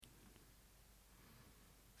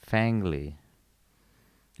Fangly.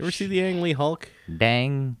 You ever see the Ang Lee Hulk?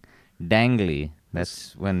 Dangly.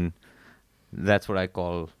 That's what I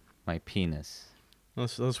call my penis.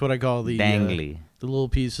 That's what I call the Dangly. The little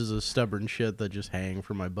pieces of stubborn shit that just hang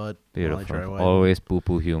from my butt. While I try Beautiful. wiping. Always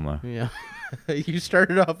poo-poo humor. Yeah. You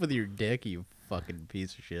started off with your dick, you fucking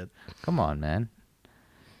piece of shit. Come on, man.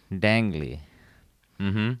 Dangly.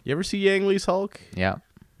 Mm-hmm. You ever see Ang Lee's Hulk? Yeah.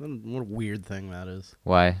 What a weird thing that is.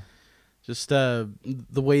 Why? Just the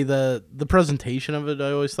way the presentation of it,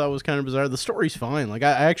 I always thought was kind of bizarre. The story's fine. Like,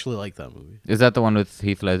 I actually like that movie. Is that the one with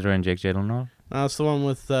Heath Ledger and Jake Gyllenhaal? It's the one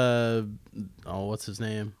with, what's his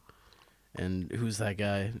name? And who's that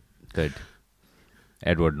guy? Good.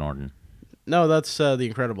 Edward Norton. No, that's the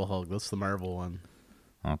Incredible Hulk. That's the Marvel one.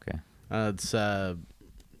 Okay. It's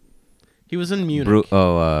he was in Munich.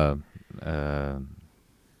 I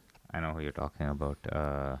know who you're talking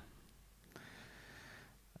about.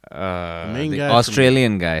 main the guy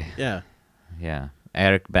Australian guy. Yeah. Yeah.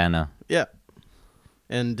 Eric Bana. Yeah.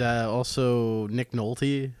 And also Nick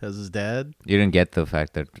Nolte as his dad. You didn't get the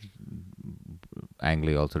fact that Ang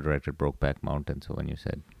Lee also directed Brokeback Mountain, so when you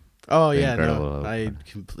said... Oh, The yeah, Incredible no. Hulk.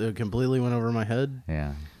 It completely went over my head.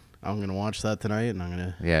 Yeah. I'm going to watch that tonight, and I'm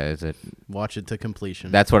going to Yeah, is it... watch it to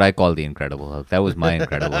completion. That's what I call the Incredible Hulk. That was my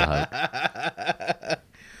Incredible Hulk.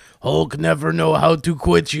 Hulk never know how to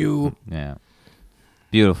quit you. Yeah.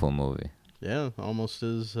 Beautiful movie. Yeah, almost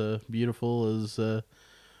as beautiful as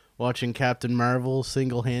watching Captain Marvel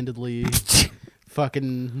single-handedly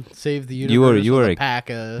fucking save the universe with a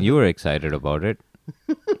pack of... You were excited about it.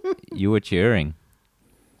 You were cheering.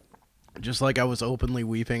 Just like I was openly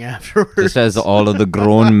weeping afterwards. Just as all of the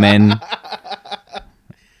grown men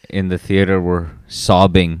in the theater were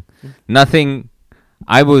sobbing. Nothing...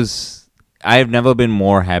 I've never been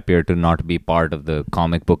more happier to not be part of the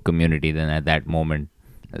comic book community than at that moment.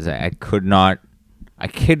 As I could not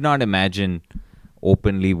imagine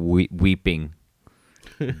openly weeping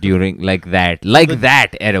during like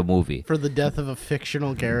that at a movie. For the death of a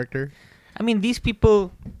fictional character. I mean, these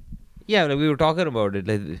people, yeah, like we were talking about it.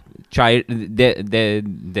 Like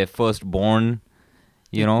their firstborn,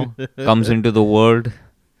 comes into the world.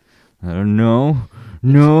 No,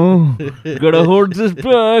 gotta hold this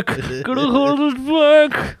back.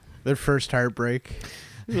 Their first heartbreak.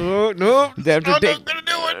 No, they have to take. I'm gonna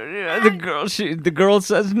do it. Yeah, the girl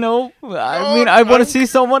says no. I want to see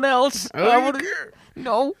someone else.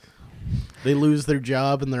 No. They lose their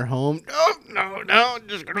job and their home. No, I'm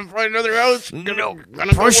just gonna find another house. Push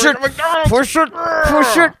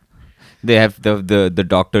it. They have the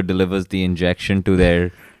doctor delivers the injection to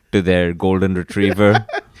their golden retriever.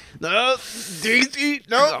 No, Daisy,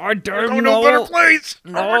 no, I don't no know. better place.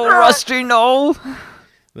 No, Rusty, no.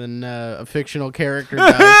 Then a fictional character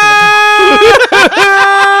dies.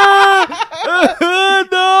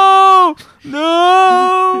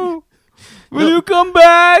 No. Will you come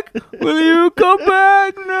back? No.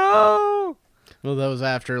 Well, that was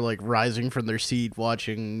after like rising from their seat,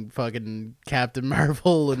 watching fucking Captain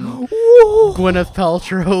Marvel and Gwyneth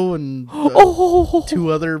Paltrow and two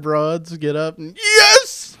other broads get up and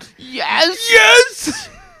yes,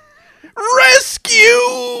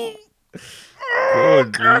 rescue.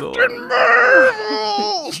 Good Captain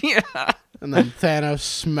Marvel! Yeah. And then Thanos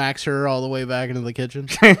smacks her all the way back into the kitchen.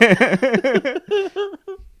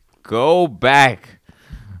 Go back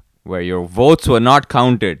where your votes were not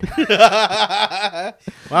counted. Why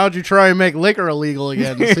don't you try and make liquor illegal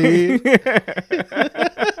again, see?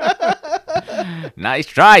 Nice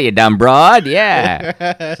try, you dumb broad.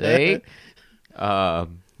 Yeah. See? Yeah,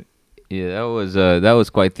 that was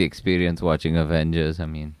quite the experience watching Avengers. I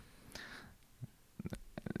mean,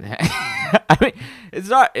 it's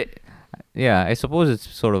not. Yeah, I suppose it's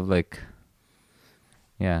sort of like.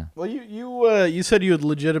 Yeah. Well, you said you had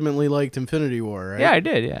legitimately liked Infinity War, right? Yeah, I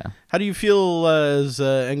did. Yeah. How do you feel as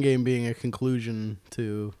Endgame being a conclusion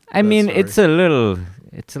to? I mean, story? it's a little.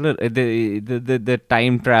 The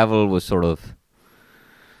time travel was sort of.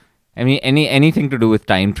 I mean, anything to do with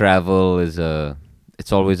time travel is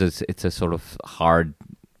it's always it's a sort of hard.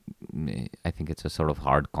 I think it's a sort of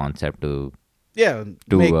hard concept to. Yeah,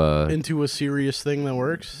 to make into a serious thing that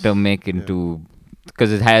works. To make into,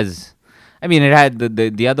 because it has. I mean, it had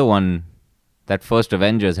the other one, that first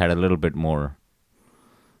Avengers had a little bit more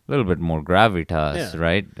gravitas,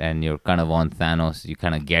 right? And you're kind of on Thanos. You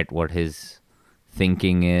kind of get what his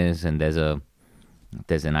thinking is, and there's an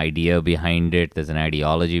idea behind it. There's an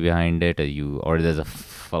ideology behind it, or there's a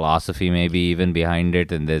philosophy maybe even behind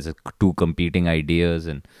it, and there's two competing ideas,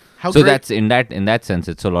 and that's in that sense,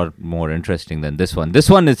 it's a lot more interesting than this one. This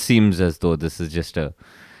one, it seems as though this is just a.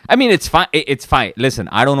 I mean, it's fine. It's fine. Listen,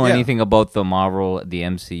 I don't know Yeah. anything about the Marvel, the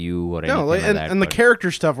MCU, or anything No, like and, that. and the but-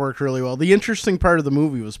 character stuff worked really well. The interesting part of the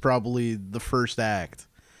movie was probably the first act,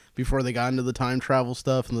 before they got into the time travel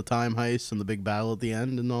stuff and the time heist and the big battle at the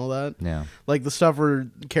end and all that. yeah. Like the stuff where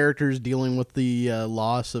characters dealing with the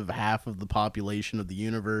loss of half of the population of the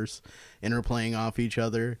universe, interplaying off each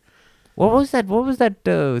other. What was that?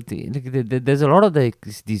 There's a lot of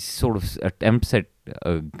these sort of attempts at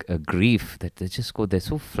grief that they just go. They're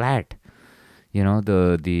so flat. You know,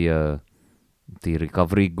 the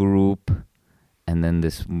recovery group, and then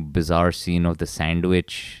this bizarre scene of the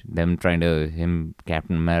sandwich, them trying to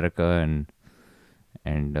Captain America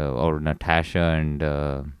or Natasha and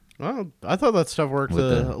Well, I thought that stuff worked With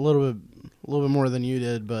a little bit more than you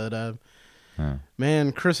did, but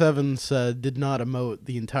man, Chris Evans did not emote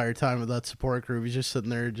the entire time of that support group. He's just sitting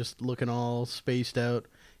there, just looking all spaced out.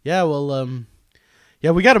 Yeah, well,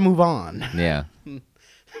 yeah, we got to move on. yeah.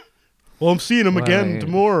 Well, I'm seeing him Well, again yeah.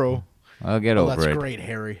 tomorrow. I'll get Oh, over that's it. great,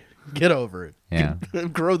 Harry. Get over it. Yeah.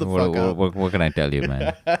 Grow the fuck up. What can I tell you,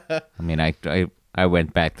 man? I mean, I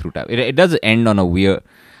went back through time. It does end on a weird.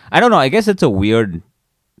 I don't know. I guess it's a weird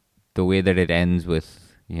the way that it ends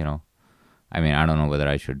with, you know. I mean, I don't know whether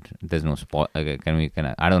I should. There's no spoil. I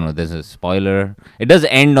don't know. There's a spoiler. It does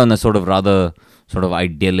end on a sort of rather sort of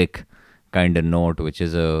idyllic kind of note, which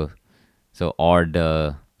is a so odd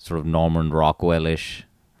sort of Norman Rockwell-ish,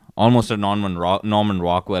 almost a Norman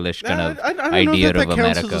Rockwell-ish kind of I don't idea know if that of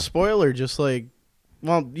counts America. as a spoiler. Just like,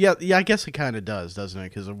 well, yeah, I guess it kind of does, doesn't it?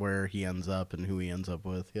 Because of where he ends up and who he ends up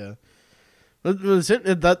with. Yeah,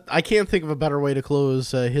 that I can't think of a better way to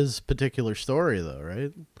close his particular story, though,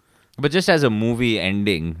 right? But just as a movie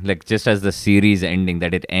ending, like just as the series ending,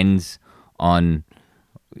 that it ends on,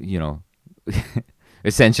 you know,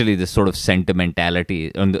 essentially this sort of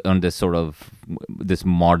sentimentality on this sort of this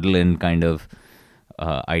maudlin kind of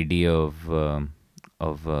idea of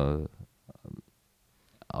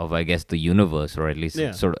I guess the universe, or at least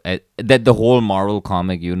Yeah. sort of that the whole Marvel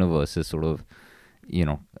comic universe is sort of, you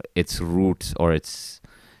know, its roots or its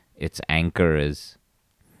anchor is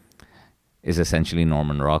essentially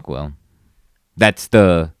Norman Rockwell. That's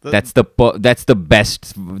the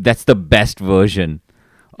best version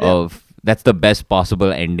of that's the best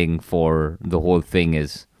possible ending for the whole thing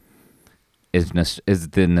is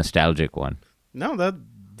the nostalgic one. No,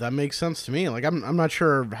 that makes sense to me. Like, I'm not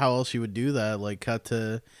sure how else you would do that. Like, cut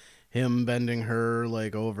to him bending her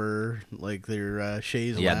like over like their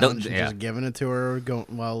chaise Yeah, lounge and yeah. just giving it to her.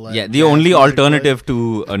 While Yeah, the jazz only music alternative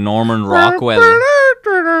to a Norman Rockwell.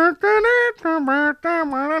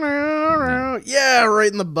 Yeah,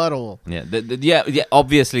 right in the butthole. Yeah.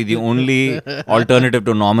 Obviously, the only alternative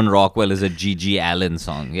to Norman Rockwell is a G.G. Allen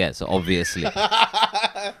song. Yes, obviously.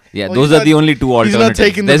 Yeah, Well, those he's are the only two He's alternatives. not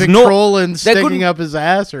taking the There's big no. troll and there sticking couldn't- up his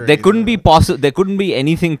ass or There couldn't anything. be There couldn't be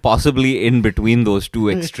anything possibly in between those two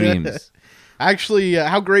extremes. Actually,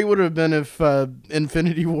 how great would it have been if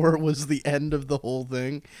Infinity War was the end of the whole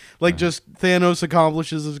thing? Like, just Thanos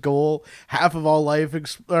accomplishes his goal, half of all life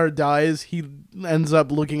dies, he ends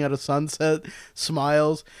up looking at a sunset,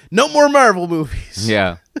 smiles. No more Marvel movies.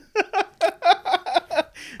 Yeah.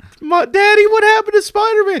 Daddy, what happened to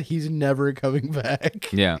Spider-Man? He's never coming back.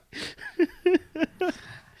 Yeah.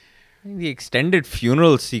 The extended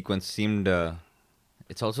funeral sequence seemed.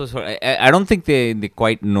 It's also sort. I don't think they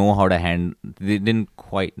quite know how to handle. They didn't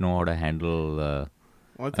quite know how to handle Well,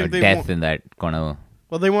 I a think death in that kind of.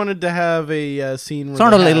 Well, they wanted to have a scene where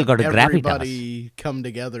Sort they of a little had got a gravitas. everybody come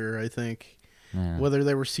together, I think. Yeah. Whether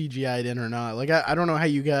they were CGI'd in or not. Like, I don't know how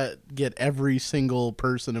you get every single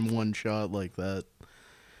person in one shot like that.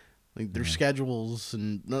 Like, their schedules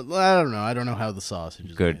and... I don't know. I don't know how the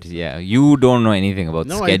sausage is Good. made. Yeah. You don't know anything about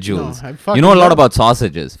No, schedules. I You fucking know a lot don't. about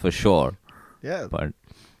sausages for sure. Yeah. But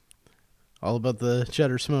All about the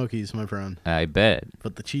cheddar smokies, my friend. I bet.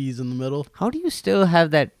 Put the cheese in the middle. How do you still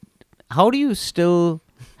have that? How do you still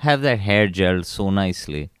have that hair gelled so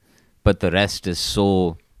nicely, but the rest is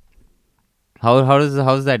so?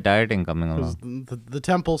 How's that dieting coming 'Cause along? the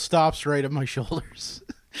temple stops right at my shoulders.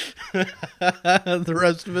 The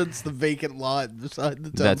rest of it's the vacant lot beside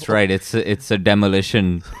the temple. That's right. It's a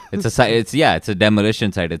demolition. It's a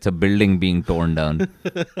demolition site. It's a building being torn down.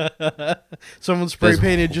 Someone spray There's-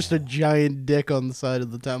 painted just a giant dick on the side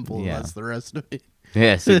of the temple. And Yeah. that's the rest of it.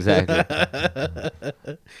 Yes, exactly.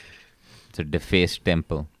 It's a defaced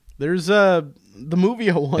temple. There's the movie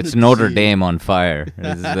I wanted. It's to Notre see. Dame on fire.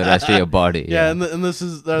 This is the rest of your body. Yeah, and this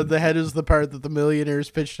is the head is the part that the millionaires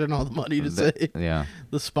pitched in all the money to save. Yeah.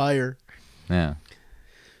 The spire. Yeah.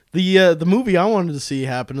 The movie I wanted to see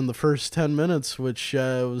happen in the first 10 minutes, which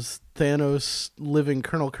was Thanos living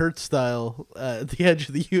Colonel Kurtz style at the edge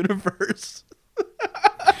of the universe.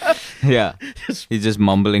 Yeah. He's just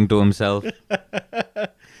mumbling to himself.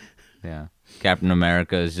 Yeah. Captain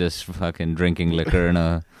America is just fucking drinking liquor in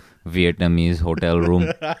a Vietnamese hotel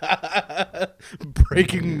room.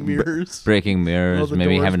 Breaking mirrors. Breaking mirrors, the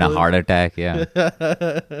maybe doors having a closed. heart attack, yeah.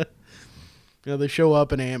 They show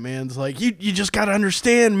up and Ant-Man's like, you just gotta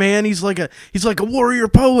understand, man. He's like a warrior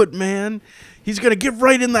poet, man. He's gonna get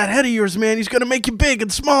right in that head of yours, man. He's gonna make you big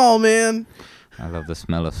and small, man. I love the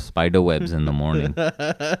smell of spider webs in the morning.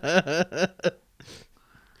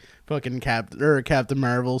 Fucking Captain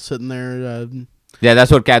Marvel sitting there. Yeah,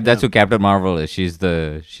 that's what Captain Marvel is. She's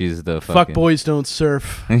the Fuck fucking, boys don't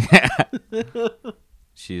surf.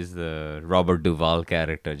 she's the Robert Duvall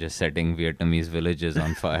character, just setting Vietnamese villages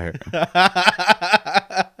on fire.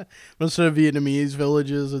 Instead of Vietnamese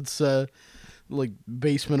villages, it's like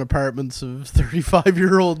basement apartments of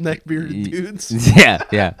 35-year-old neckbearded dudes.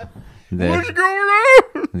 Yeah. What's going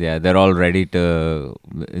on? Yeah, they're all getting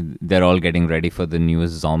ready for the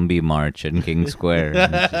newest zombie march in King Square.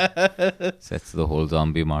 Sets the whole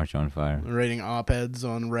zombie march on fire. Writing op-eds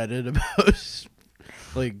on Reddit about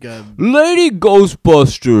like Lady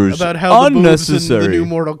Ghostbusters, about how the boobs in unnecessary. the new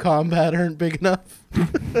Mortal Kombat aren't big enough.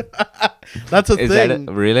 That's a Is thing.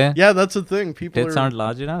 that really? Yeah, that's a thing. Tits aren't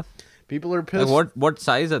large enough? People are pissed. Like what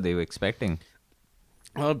size are they expecting?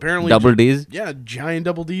 Well, apparently, Double Ds? Yeah, giant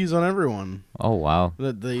double Ds on everyone. Oh, wow.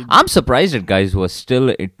 That they I'm surprised at guys who are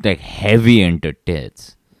still like heavy into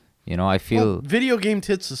tits. You know, I feel video game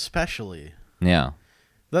tits especially. yeah.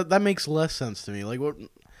 That makes less sense to me. Like, what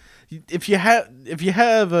if you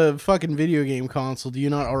have a fucking video game console? Do you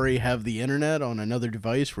not already have the internet on another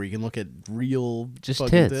device where you can look at real Just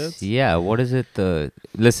fucking tits. Yeah, what is it?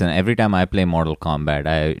 Listen, every time I play Mortal Kombat,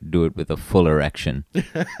 I do it with a full erection,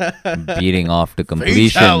 beating off to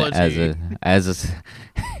completion Fatality.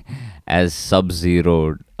 as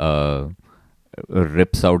Sub-Zero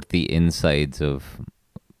rips out the insides of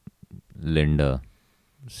Linda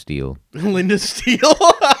Steele. Linda Steele.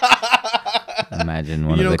 Imagine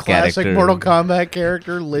one You of know, the classic characters. Mortal Kombat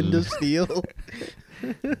character Linda Steele.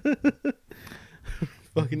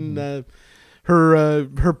 Fucking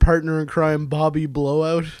her partner in crime, Bobby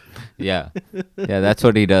Blowout. Yeah, that's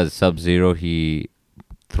what he does. Sub-Zero, he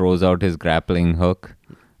throws out his grappling hook.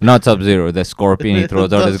 Not Sub-Zero, the Scorpion. He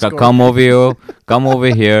throws out The his Scorpion. come over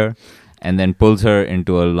here, and then pulls her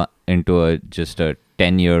into a just a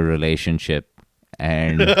 10-year relationship,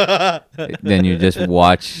 and then you just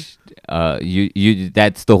watch. You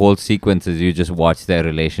that's the whole sequence is you just watch their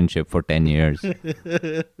relationship for 10 years.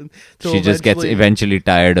 Till She just gets eventually- eventually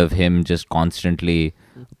tired of him just constantly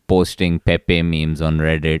posting Pepe memes on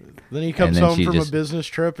Reddit. Then he comes then home she from just- a business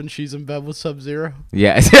trip and she's in bed with Sub-Zero.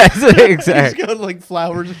 Yeah, He's exactly. got like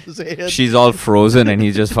flowers in his hand. She's all frozen and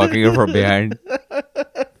he's just fucking her from behind.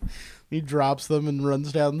 He drops them and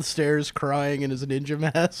runs down the stairs crying in his ninja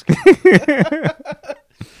mask.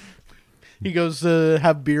 He goes to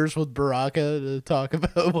have beers with Baraka to talk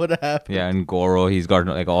about what happened. Yeah, and Goro, he's got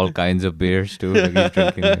like all kinds of beers too. Like he's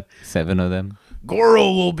drinking like 7 of them.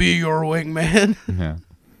 Goro will be your wingman. Yeah.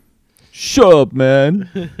 Shut up, man.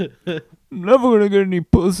 I'm never gonna get any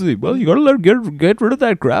pussy. Well, you gotta get rid of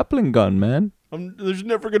that grappling gun, man. There's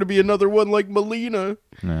never going to be another one like Melina.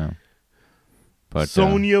 No. But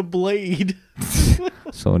Sonya Blade.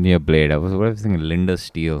 Sonya Blade. I was thinking Linda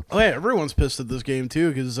Steele. Oh yeah, everyone's pissed at this game too,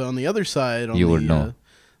 because on the other side, on You the, would know.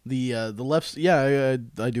 The left, yeah,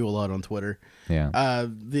 I do a lot on Twitter. Yeah.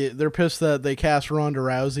 They're pissed that they cast Ronda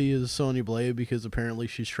Rousey as Sonya Blade because apparently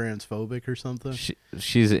she's transphobic or something.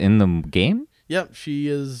 She's in the game? Yep, she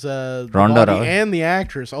is the Ronda body Rousey. and the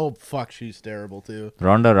actress. Oh fuck, she's terrible too.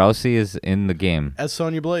 Ronda Rousey is in the game As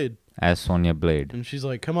Sonya Blade, as Sonya Blade. and she's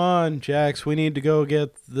like, "Come on, Jax, we need to go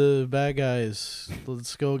get the bad guys.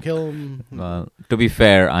 Let's go kill them." Well, to be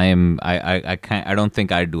fair, I don't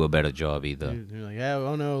think I'd do a better job either. You're like, "Yeah,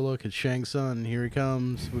 oh no, look, it's Shang Tsung. Here he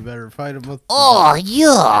comes. We better fight him with." Oh,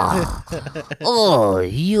 yeah. Oh,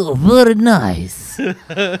 you're very nice.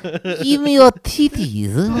 Give me your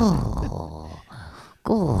titties. Oh,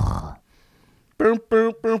 God. Boom,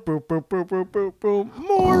 boom, boom, boom, boom, boom, boom, boom, boom.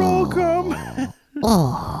 Mortal Kombat.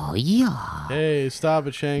 Oh, yeah. Hey, stop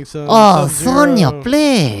it, Shang Tsung. Oh, Sub-Zero. Sonya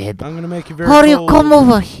Blade. I'm gonna make you very How do you cold. come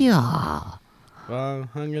over here? Well,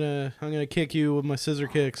 I'm gonna kick you with my scissor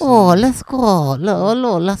kicks. Oh, let's go.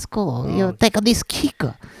 Let's go. You take this kick.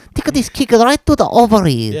 Take this kick right to the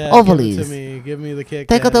ovaries. yeah, ovaries. give it to me. Give me the kick.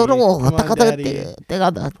 Take Daddy. the Come on, take Daddy.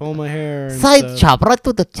 the Pull my hair. and side stuff. chop right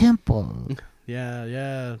to the temple.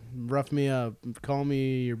 Yeah. Rough me up. Call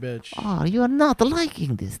me your bitch. Oh, you are not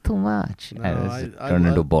liking this too much. No, And I turned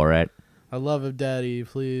into love, Borat. I love him, Daddy.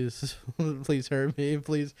 Please, please hurt me.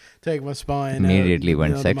 Please take my spine. Immediately out,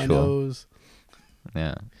 went out of my sexual. nose.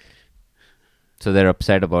 Yeah. So they're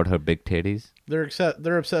upset about her big titties? They're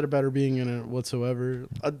upset about her being in it whatsoever.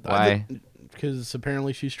 Why? Because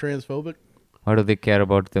apparently she's transphobic. Why do they care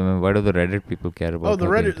about them? Why do the Reddit people care about The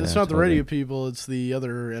her Reddit. being It's not the transphobic? Reddit people. It's the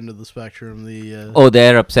other end of the spectrum. Oh,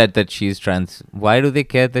 they're upset that she's trans. Why do they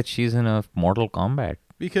care that she's in a Mortal Kombat?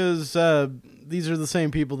 Because these are the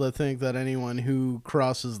same people that think that anyone who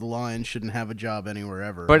crosses the line shouldn't have a job anywhere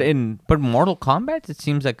ever. But Mortal Kombat, it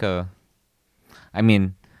seems like a. I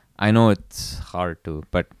mean, I know it's hard to,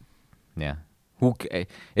 but yeah,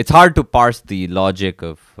 it's hard to parse the logic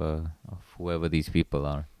of whoever these people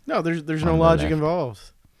are. no, there's on no the logic left.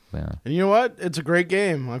 involved. Yeah, And you know what? It's a great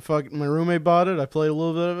game. My roommate bought it. I played a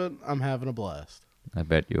little bit of it. I'm having a blast. I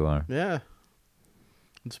bet you are. Yeah.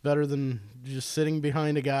 It's better than just sitting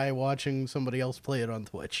behind a guy watching somebody else play it on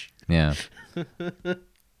Twitch. Yeah.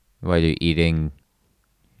 While you're eating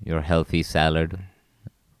your healthy salad.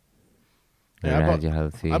 Yeah, You had your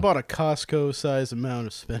healthy, I bought a Costco-sized amount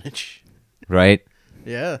of spinach. right?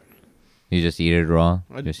 Yeah. You just eat it raw.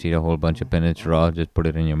 I- Just eat a whole bunch of spinach raw. Just put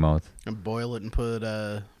it in your mouth. And boil it and put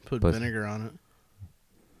But- vinegar on it.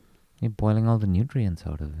 You're boiling all the nutrients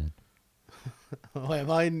out of it. Oh, am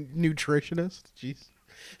I a nutritionist? Jeez.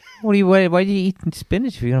 Why do you eat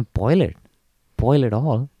spinach if you're gonna boil it? Boil it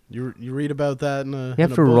all. You read about that in a, You in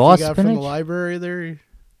have a to book raw you got from the spinach? library there?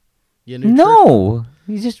 No,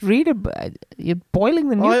 you just read it. You're boiling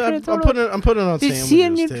the Oh, nutrients I'm out putting it. I'm putting it on Did you see a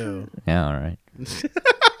sandwiches too. Yeah, all right. Doesn't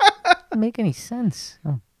make any sense.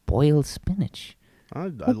 Oh, boiled spinach.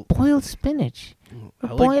 Boiled spinach.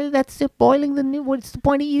 I like- That's just boiling the new. What's the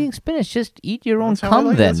point of eating spinach? Just eat your own That's how I cum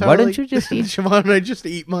like- then. that's how Why I don't like- you just eat? Why don't I just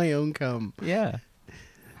eat my own cum? Yeah.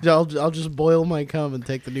 I'll just boil my cum and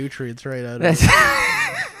take the nutrients right out of That's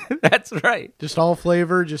it. that's right. Just all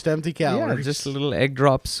flavor, just empty Yeah, calories. just a little egg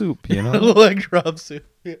drop soup, you a know. little egg drop soup.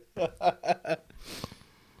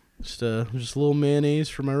 just a little mayonnaise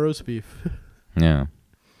for my roast beef. Yeah.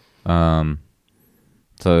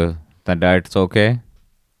 So that diet's okay?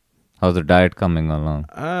 How's the diet coming along?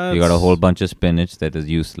 You got a whole bunch of spinach that is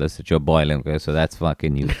useless that you're boiling. Okay, so that's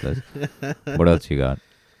fucking useless. What else you got?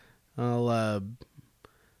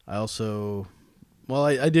 I also,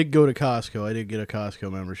 I did go to Costco. I did get a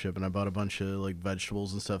Costco membership, and I bought a bunch of like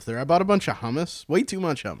vegetables and stuff there. I bought a bunch of hummus. Way too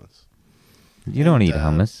much hummus. You don't eat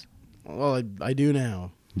hummus, Well, I do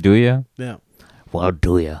now. do you? Yeah. Well,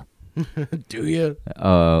 do you? Do you?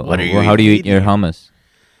 What are you how do you eat eating? your hummus?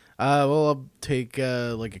 I'll take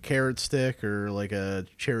like a carrot stick or like a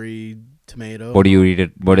cherry tomato. What do you eat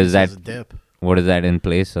it? What is that? As a dip What is that in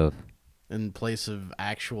place of? in place of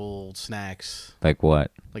actual snacks Like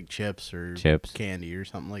what? like chips or Chips. candy or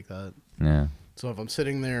something like that. Yeah. So if I'm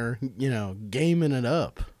sitting there, gaming it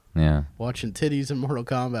up, Yeah. watching titties and Mortal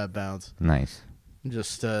Kombat bounce, Nice.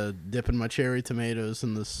 just dipping my cherry tomatoes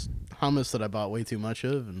in this hummus that I bought way too much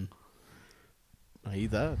of, and I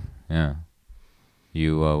eat that. Yeah.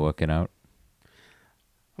 You working out?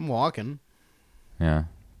 I'm walking. Yeah.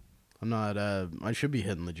 I'm not. I should be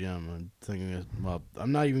hitting the gym. I'm thinking.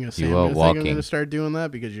 I'm not even gonna say You I'm are gonna think I'm walking. gonna start doing that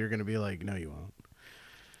because you're gonna be like, no, you won't.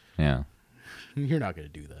 Yeah. You're not gonna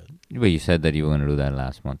do that. But you said that you were gonna do that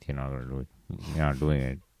last month. You're not gonna do it. You're not doing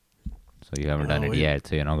it. So you haven't done it wait. yet.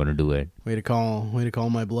 So you're not gonna do it. Way to call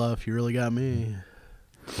my bluff. You really got me.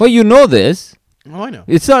 Well, you know this. Oh, I know.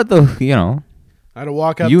 It's not the. I had to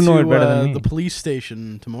walk up You to know it better than me. the police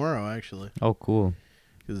station tomorrow, actually, Oh, cool.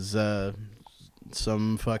 because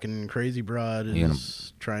some fucking crazy broad You gonna-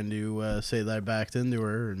 is trying to say that I backed into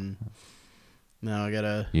her, and now I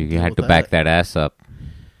gotta. You deal had with to back that ass up.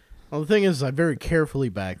 Well, the thing is, I very carefully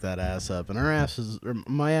backed that ass up, and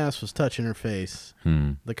my ass was touching her face.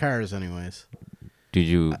 The cars, anyways. Did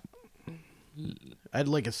you I had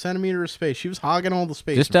like a centimeter of space. She was hogging all the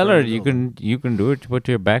space. just in tell front her of the building. you can do it? Put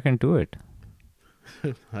your back into it.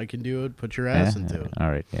 I can do it. Put your ass Yeah? into it. All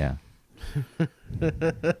right. Yeah.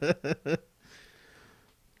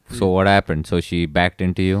 So what happened? So she backed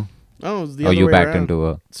into you? Oh, it was the Oh, other you way backed around. into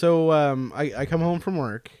her. So I come home from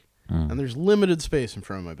work, Mm. and there's limited space in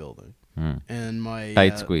front of my building, Mm. and my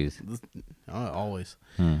Tight squeeze. always.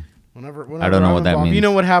 Mm. Whenever I don't know I'm what that involved, You means.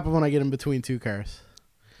 know what happened when I get in between two cars?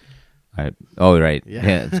 Oh, right. Yeah.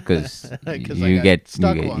 Yeah, it's because 'Cause I you got get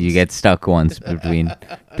stuck you, once. you get stuck once between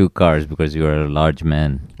two cars because you are a large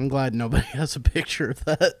man. I'm glad nobody has a picture of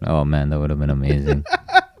that. Oh man, that would have been amazing.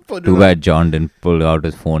 Put it Too on- bad John didn't pull out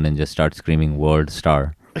his phone and just start screaming "World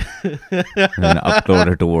Star." and then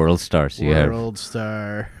upload it to World Star. So you have World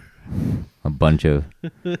Star. a bunch of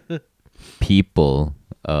people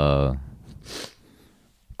call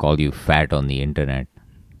you fat on the internet.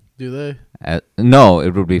 Do they? No,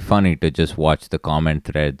 it would be funny to just watch the comment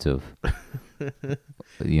threads of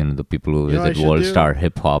the people who You know what I visit should World do? Star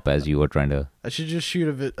Hip Hop as you were trying to. I should just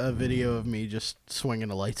shoot a video of me just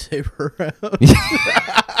swinging a lightsaber around.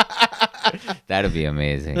 That'd be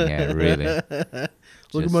amazing. Yeah, really.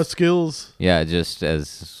 Look at my skills. Yeah, just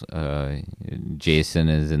as Jason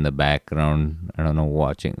is in the background, I don't know,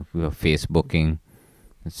 watching, Facebooking,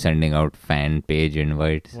 sending out fan page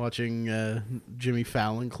invites. Watching Jimmy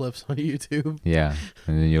Fallon clips on YouTube. Yeah,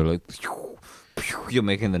 and then you're like, you're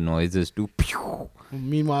making the noises too.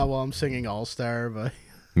 Meanwhile, while I'm singing All Star by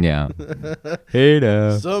Yeah. Hey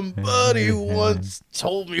there. somebody once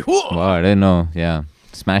told me. Whoa! Wow, I didn't know. Yeah,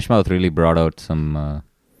 Smash Mouth really brought out some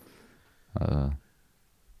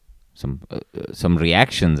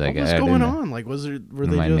reactions. I What guess was I going didn't know. on? Like, were In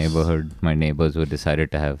they my just neighborhood, my neighbors were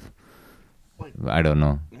decided to have. I don't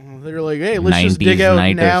know. They were like, hey, let's just 90s dig out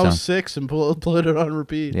night or Now something. 6 and put it on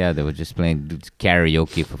repeat. Yeah, they were just playing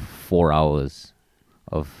karaoke for 4 hours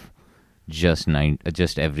of just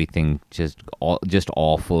everything, just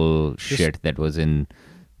awful shit that was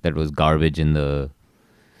garbage in the.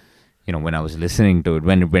 When I was listening to it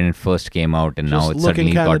when it first came out, and Just now it looking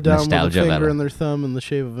suddenly kind got of down nostalgia with a finger value. in their thumb and the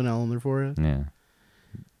shape of an L in their forehead. Yeah,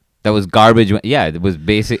 that was garbage. Yeah, it was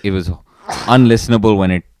basic. It was unlistenable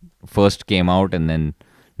when it first came out, and then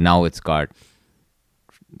now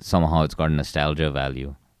somehow it's got nostalgia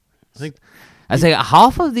value. I think I say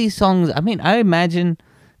half of these songs. I mean, I imagine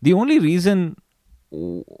the only reason,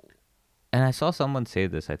 and I saw someone say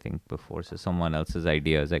this, I think before, so someone else's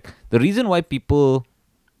idea is like the reason why people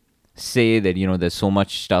say that there's so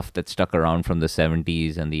much stuff that stuck around from the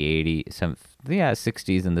 70s and the 80s,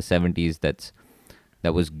 60s and the 70s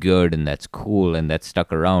that was good and that's cool and that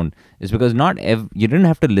stuck around is because you didn't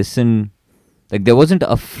have to listen. Like, there wasn't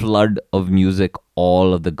a flood of music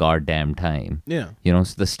all of the goddamn time. Yeah.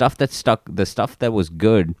 So the stuff that was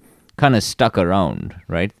good kind of stuck around,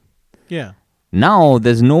 right? Yeah. Now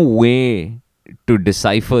there's no way to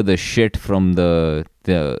decipher the shit from the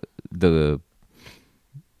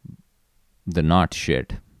not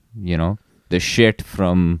shit, the shit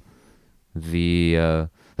from the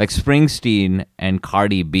like Springsteen and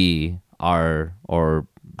Cardi B are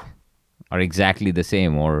exactly the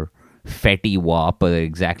same, or Fetty Wap are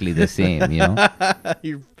exactly the same, your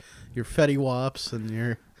Fetty Waps and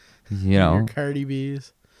your Cardi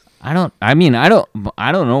B's. I don't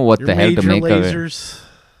know what Your the hell to Major make of it. Lasers.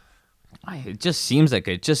 It just seems like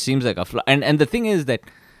a and the thing is that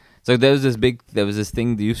there was this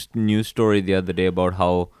news story the other day about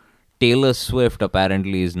how Taylor Swift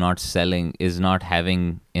apparently is not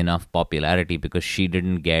having enough popularity because she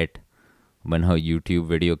didn't get, when her YouTube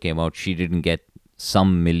video came out, she didn't get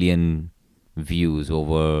some million views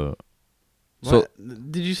over. So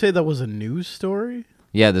What? Did you say that was a news story?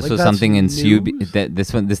 yeah, this Like, was that's something in news?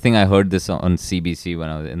 this thing I heard this on CBC when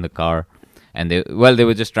I was in the car, and they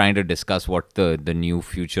were just trying to discuss what the new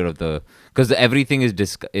future of because everything is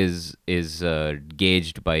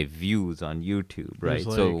gauged by views on YouTube, right? It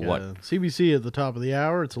was So like, what? CBC at the top of the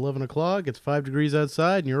hour. It's 11 o'clock. It's 5 degrees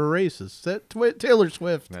outside, and you're a racist. Taylor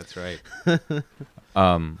Swift. That's right.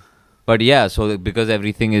 But yeah, so because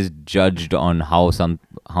everything is judged on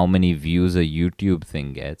how many views a YouTube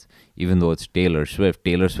thing gets, even though it's Taylor Swift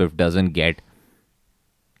doesn't get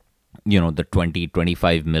the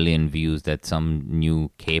 20-25 million views that some new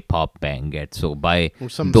K-pop band gets. So by Or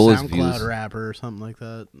some those SoundCloud views, rapper or something like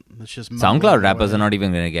that. It's just SoundCloud rappers are not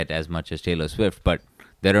even going to get as much as Taylor Swift, but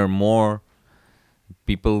there are more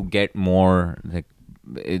people get more, like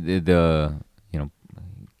the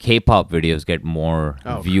K-pop videos get more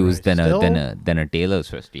views Christ. than a Taylor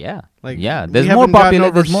Swift. Yeah, Like, yeah. we There's more haven't gotten popular.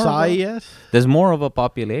 over There's more. Psy yet. There's more of a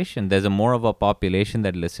population. There's more of a population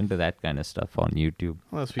that listen to that kind of stuff on YouTube.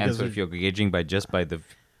 Well, that's And because so if you're gauging by the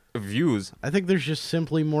views, I think there's just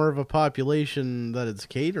simply more of a population that it's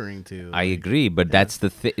catering to. I agree, but that's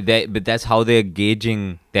the but that's how they're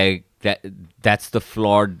gauging. That's the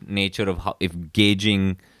flawed nature of how, if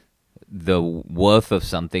gauging the worth of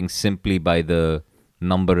something simply by the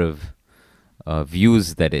number of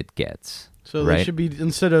views that it gets. So right? they should be,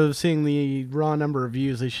 instead of seeing the raw number of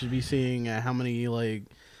views, they should be seeing how many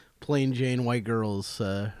plain Jane white girls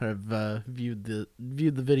have viewed the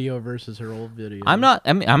video versus her old video. I'm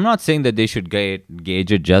not saying that they should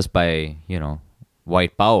gauge it just by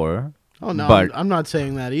white power. Oh no, But I'm not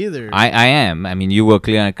saying that either. I am. I mean, you were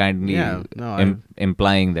clear kindly Yeah, no,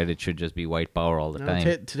 implying that it should just be white power all the no,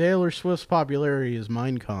 time. Taylor Swift's popularity is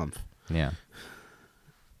Mein Kampf. Yeah.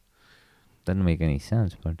 Doesn't make any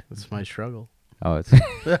sense, but That's my struggle. oh, it's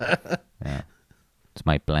yeah, it's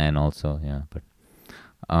my plan also. Yeah, but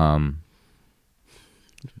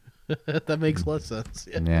That makes less sense.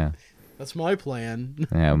 Yeah. yeah, That's my plan.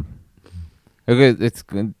 yeah. Okay, it's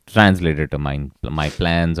translated to my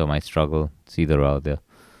plans or my struggle. It's either or. There.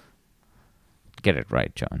 Get it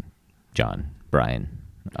right, Brian.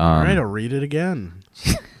 All right, I'll read it again.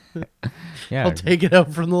 Yeah, I'll take it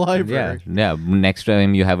out from the yeah, library. yeah. Next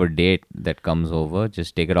time you have a date that comes over,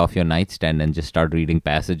 just take it off your nightstand and just start reading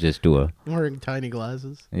passages to her. I'm wearing tiny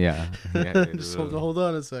glasses. Yeah. Yeah. Just hold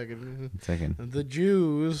on a second. Second. The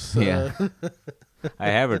Jews. Yeah. I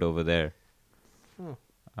have it over there. Oh.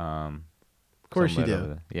 Of course you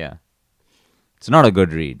do. Yeah. It's not a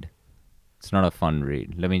good read. It's not a fun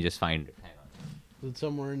read. Let me just find it. Hang on. It's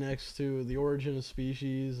somewhere next to The Origin of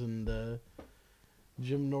Species and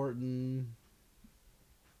Jim Norton.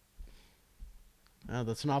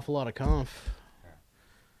 That's an awful lot of conf.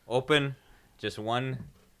 Open. Just one.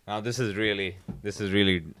 Now this is really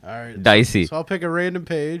All right. dicey. So I'll pick a random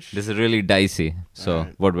page. This is really dicey. So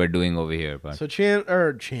Alright. what we're doing over here, but So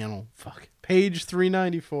channel. Fuck. Page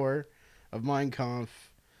 394 of Mein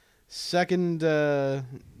Kampf. Second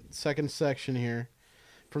section here.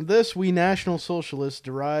 From this, we National Socialists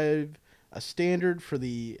derive a standard for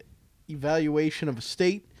the evaluation of a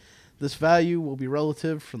state. This value will be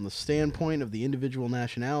relative from the standpoint of the individual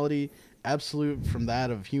nationality, absolute from that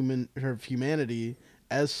of humanity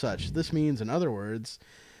as such. This means, in other words,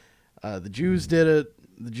 the Jews did it.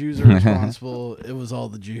 The Jews are responsible. It was all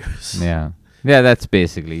the Jews. yeah. Yeah, that's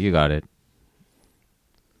basically, you got it.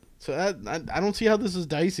 So I don't see how this is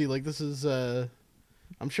dicey. Like, this is,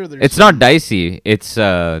 I'm sure there's... It's not dicey. It's,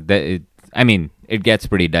 I mean, it gets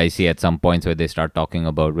pretty dicey at some points where he starts talking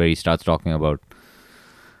about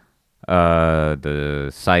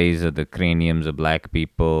the size of the craniums of black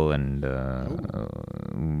people and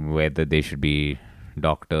whether they should be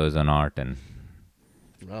doctors or not. And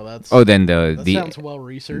Well, that's... then that sounds well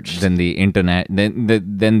researched. Then the internet.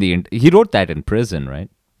 He wrote that in prison,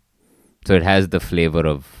 right? So it has the flavor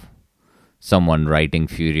of someone writing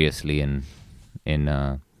furiously in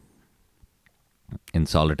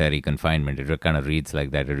solitary confinement. It kind of reads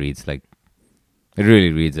like that. It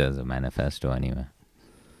really reads as a manifesto anyway.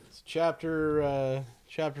 It's chapter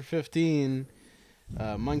 15.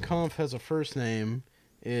 Mein Kampf has a first name.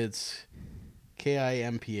 It's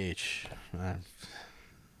Kimph.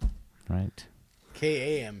 Right.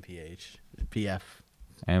 Kamph. PF.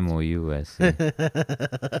 MOUS.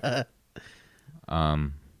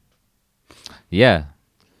 Yeah.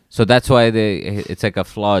 So that's why it's like a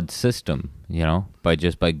flawed system,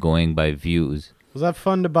 by going by views. Was that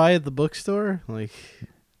fun to buy at the bookstore? Like,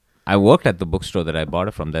 I worked at the bookstore that I bought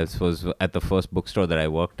it from. This was at the first bookstore that I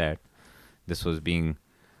worked at. This was being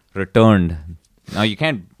returned. Now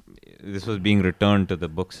this was being returned to the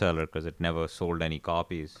bookseller because it never sold any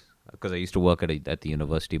copies. Because I used to work at the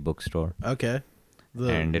university bookstore. okay.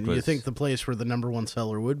 You think the place where the number one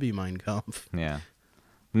seller would be Mein Kampf? Yeah.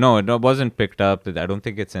 No, it wasn't picked up. I don't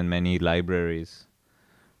think it's in many libraries.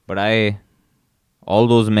 But all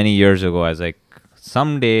those many years ago, I was like,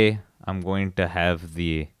 someday I'm going to have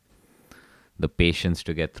the patience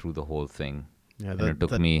to get through the whole thing. Yeah, and it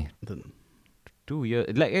took me 2 years.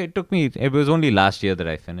 It was only last year that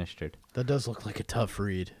I finished it. That does look like a tough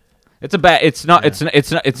read. It's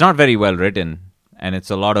not very well written, and it's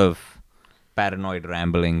a lot of paranoid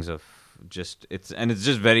ramblings of it's a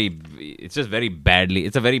very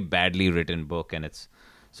badly written book, and it's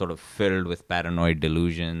sort of filled with paranoid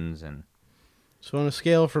delusions. And so on a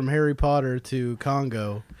scale from Harry Potter to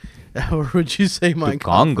Congo, where would you say Mein Kampf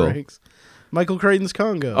Congo? ranks? Michael Crichton's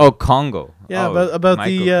Congo. Oh, Congo. Yeah, about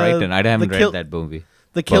Michael the Crichton. I haven't read that movie.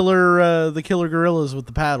 The killer gorillas with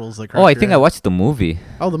the paddles. Like, I think I watched the movie.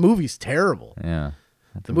 Oh, the movie's terrible. Yeah.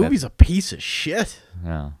 The movie's a piece of shit.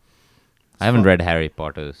 Yeah. I haven't read Harry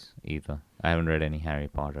Potter's either. I haven't read any Harry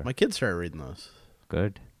Potter. My kids started reading those.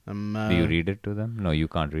 Good. Do you read it to them? No, you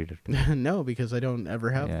can't read it to them. No, because I don't ever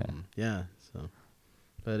have them. Yeah. So,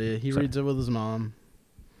 but he reads it with his mom,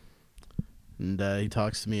 and he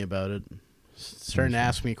talks to me about it. Starting to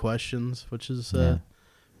ask me questions, which is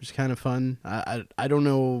kind of fun. I don't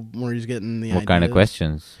know where he's getting the ideas. What kind of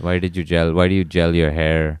questions? Why do you gel your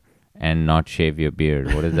hair and not shave your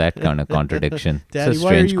beard? What is that kind of contradiction? Daddy, it's a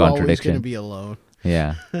why are strange you contradiction. always going to be alone?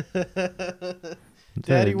 Yeah.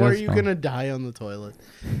 Daddy, why are you going to die on the toilet?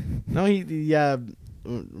 No,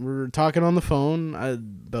 we're talking on the phone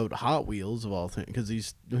about Hot Wheels of all things, because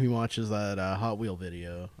he watches that Hot Wheel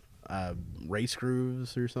video, Race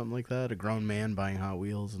Grooves or something like that. A grown man buying Hot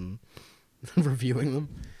Wheels and reviewing them,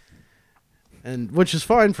 and which is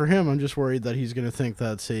fine for him. I'm just worried that he's gonna think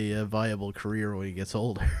that's a viable career when he gets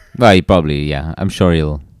older. Well, he probably, yeah. I'm sure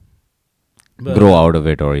he'll But, grow out of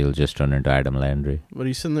it, or he'll just turn into Adam Landry. But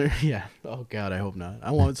he's sitting there, yeah. Oh God, I hope not.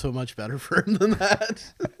 I want so much better for him than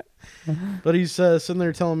that. But he's sitting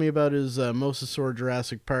there telling me about his Mosasaur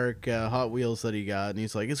Jurassic Park Hot Wheels that he got, and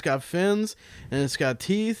he's like, it's got fins and it's got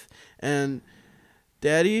teeth, and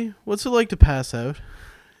Daddy, what's it like to pass out?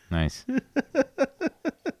 Nice.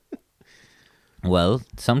 Well,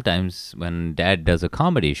 sometimes when Dad does a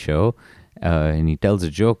comedy show, and he tells a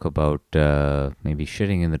joke about maybe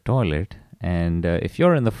shitting in the toilet, and if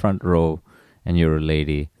you're in the front row and you're a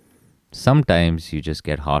lady, sometimes you just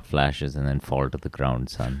get hot flashes and then fall to the ground,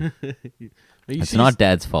 son. It's not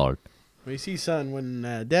Dad's fault. You see, son, when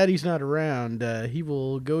Daddy's not around, he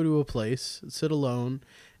will go to a place, sit alone,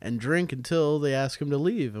 and drink until they ask him to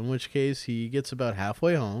leave, in which case he gets about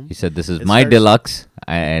halfway home. He said, this is It my starts- deluxe,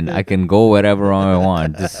 and I can go wherever I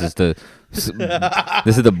want. This is the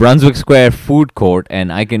Brunswick Square food court,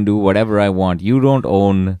 and I can do whatever I want. You don't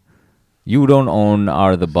own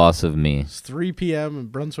are the boss of me. It's 3 p.m. in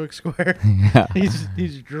Brunswick Square. Yeah.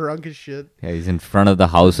 He's drunk as shit. Yeah, he's in front of the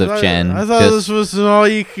House of Chen. I thought this was an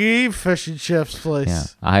all-you-can-eat fish and chips place. Yeah,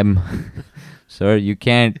 I'm... Sir, you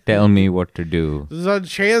can't tell me what to do. This is on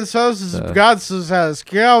Chan's house. This is So- God's house.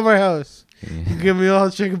 Get out of my house. Yeah. Give me all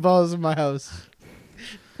the chicken balls in my house.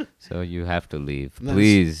 So you have to leave. And then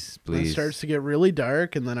Please, Then it please. starts to get really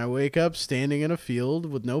dark, and then I wake up standing in a field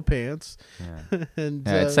with no pants. Yeah. And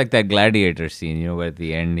Yeah, it's like that gladiator scene, where at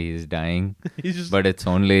the end he's dying, he's just but it's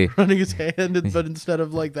only... running his hand, but instead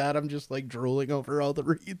of like that, I'm just like drooling over all the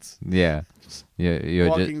reeds. Yeah. You're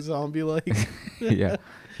Walking zombie like. yeah.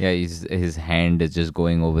 Yeah, his hand is just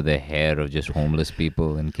going over the hair of just homeless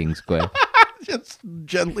people in King Square. Just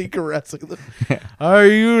gently caressing them. Are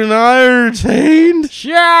you not entertained?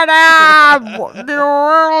 Shut up!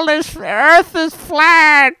 The earth is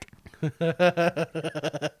flat.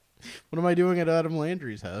 What am I doing at Adam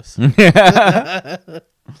Landry's house?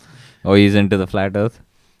 Oh, he's into the flat earth?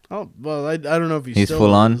 Oh well, I don't know if He's still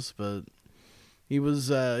full on? is, but he was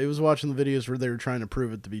watching the videos where they were trying to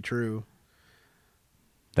prove it to be true.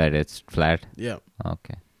 That it's flat? Yeah,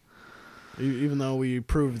 Okay. even though we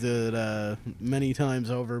proved it many times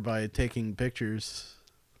over by taking pictures.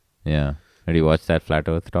 Yeah. Did you watch that flat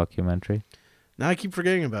earth documentary? Now I keep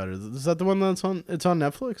forgetting about it. Is that the one that's on? It's on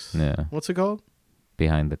Netflix. Yeah. What's it called?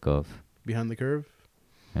 Behind the curve. Behind the Curve.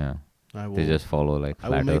 Yeah. I will. They just follow like I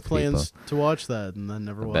will flat make earth people. plans to watch that and then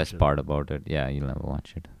never The watch best it. part about it. Yeah, you'll never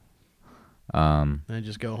watch it. And I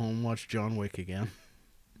just go home and watch John Wick again.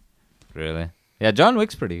 Really? Yeah, John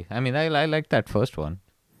Wick's pretty. I mean, I like that first one.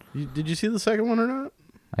 Did you see the second one or not?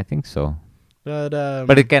 I think so. But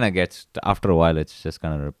It kind of gets, after a while, it's just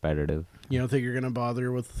kind of repetitive. you don't think you're gonna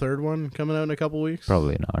bother with the third one coming out in a couple weeks?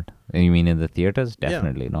 Probably not. You mean in the theaters? Yeah.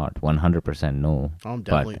 Definitely not. 100% no. I'm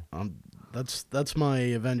definitely. That's my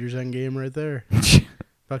Avengers Endgame right there.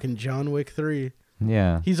 Fucking John Wick 3.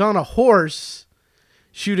 Yeah. He's on a horse,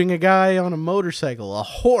 shooting a guy on a motorcycle. A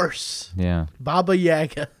horse. Yeah. Baba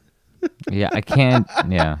Yaga. Yeah, I can't.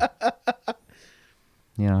 Yeah.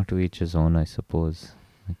 To each his own, I suppose.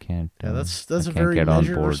 I can't. Yeah, that's I a can't very get on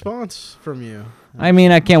measured board. response from you. I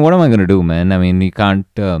mean, I can't. What am I gonna do, man? I mean, you can't.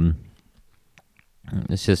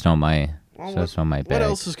 It's just not my. Well, It's just not my what bag.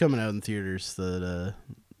 else is coming out in theaters that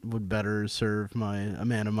would better serve a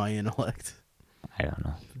man of my intellect? I don't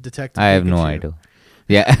know. Detective. I have no Pikachu. idea.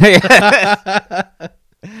 Yeah.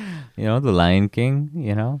 The Lion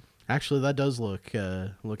King. Actually, that does look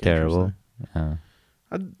Terrible. interesting. Yeah.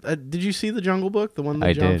 Did you see the Jungle Book, the one that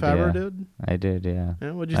I Jon did, Favreau yeah. did? I did. Yeah.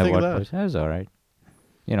 Yeah, what'd you think of that? That was all right.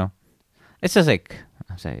 It's just like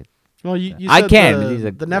I'm saying. Well, you I said can't. These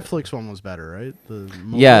are- the Netflix one was better, right?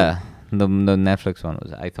 Yeah, the Netflix one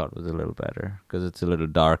I thought was a little better because it's a little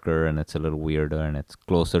darker and it's a little weirder and it's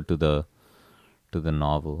closer to the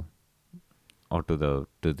novel or to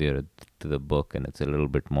the book, and it's a little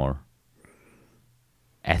bit more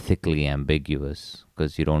ethically ambiguous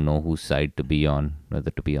because you don't know whose side to be on,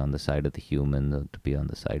 whether to be on the side of the humans or to be on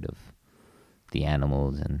the side of the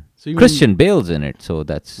animals. And So you Christian Bale's in it, so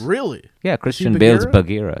that's really? yeah. Christian Bale's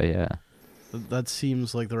Bagheera, yeah, That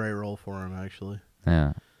seems like the right role for him, actually.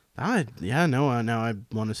 yeah. Now I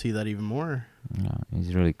want to see that even more. Yeah,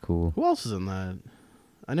 he's really cool. Who else is in that?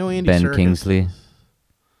 I know Andy Ben Serkis Kingsley. is.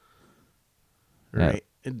 Or Yeah.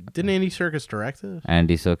 Didn't Andy Serkis direct it?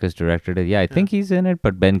 Andy Serkis directed it. Yeah, I think he's in it,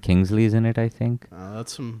 but Ben Kingsley's in it, I think.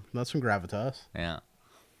 That's some gravitas. Yeah.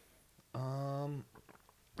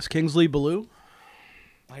 Is Kingsley Baloo?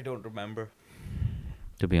 I don't remember.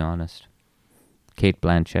 To be honest. Kate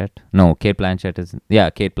Blanchett. No, Kate Blanchett is...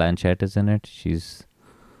 Kate Blanchett is in it. She's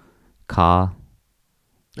Kaa,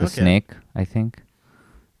 the snake, I think.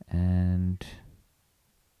 And...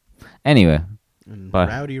 Anyway. And But-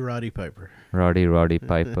 Roddy Piper. Roddy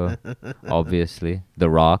Piper. Obviously. The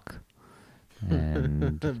Rock.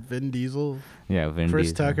 And... Vin Diesel. Yeah, Vin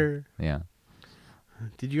Chris Diesel. Tucker. Yeah.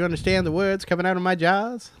 Did you understand the words coming out of my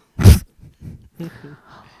jaws?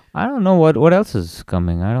 I don't know what else is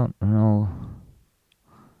coming. I don't know.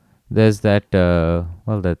 There's that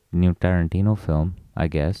that new Tarantino film, I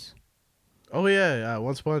guess. Oh yeah,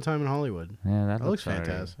 Once Upon a Time in Hollywood. Yeah, That looks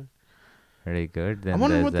fantastic. Pretty good. Then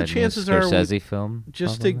wonder there's what the that new chances are Scorsese film.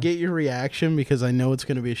 Just to probably. get your reaction, because I know it's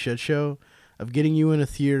going to be a shit show, of getting you in a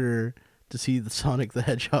theater to see the Sonic the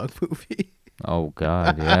Hedgehog movie. Oh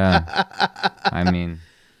God, yeah. I mean,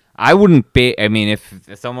 I wouldn't pay. I mean, if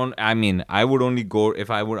someone, I mean, I would only go if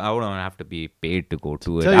I wouldn't have to be paid to go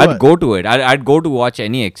to it. Tell you I'd what. go to it. I'd go to watch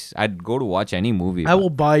any. I'd go to watch any movie. I will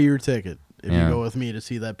buy your ticket if Yeah. you go with me to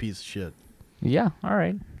see that piece of shit. Yeah. All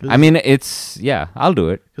right. I mean, I'll do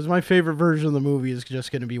it. Because my favorite version of the movie is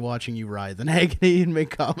just going to be watching you writhe in agony and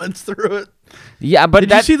make comments through it. Yeah, but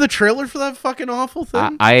Did you see the trailer for that fucking awful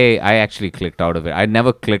thing? I actually clicked out of it. I've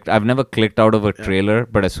never clicked out of a trailer,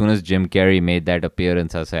 but as soon as Jim Carrey made that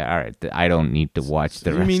appearance, I said, all right, I don't need to watch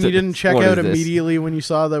the You rest mean of you didn't this. check What out is this? immediately when you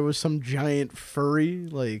saw there was some giant furry,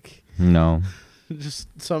 like, No.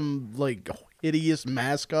 just some, like, hideous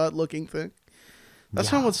mascot looking thing? That's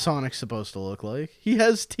not what Sonic's supposed to look like. He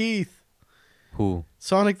has teeth. Who?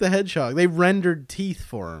 Sonic the Hedgehog. They rendered teeth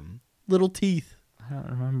for him. Little teeth. I don't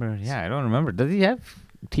remember. Yeah, I don't remember. Does he have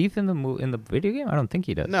teeth in the video game? I don't think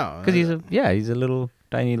he does. No. Because he's a little,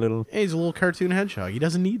 tiny little... He's a little cartoon hedgehog. He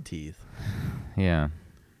doesn't need teeth. Yeah.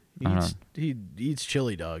 He eats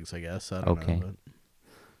chili dogs, I guess. I don't Okay. know.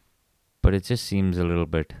 But it just seems a little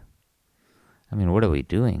bit... I mean, what are we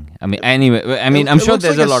doing? I mean, anyway, I'm It sure looks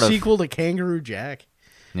there's like a lot of... sequel to Kangaroo Jack.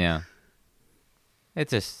 Yeah.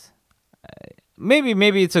 It's just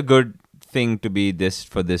maybe it's a good thing to be this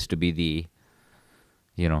to be the,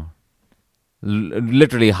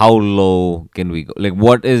 literally how low can we go? Like,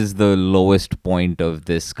 what is the lowest point of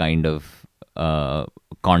this kind of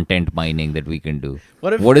content mining that we can do?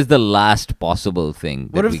 What is the last possible thing?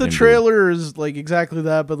 What that if we the can do? trailer is like exactly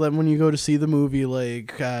that, but then when you go to see the movie,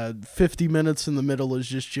 like 50 minutes in the middle is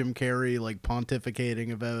just Jim Carrey like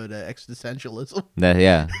pontificating about existentialism?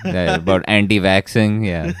 About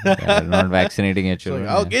anti-vaxxing, not vaccinating your It's like, children.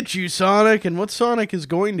 I'll get you, Sonic, and what Sonic is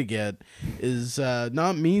going to get is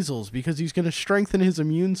not measles because he's going to strengthen his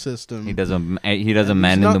immune system. He does a Man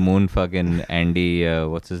in not- the Moon fucking Andy,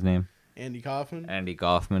 what's his name? Andy Kaufman. Andy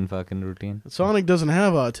Kaufman fucking routine. Sonic doesn't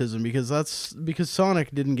have autism because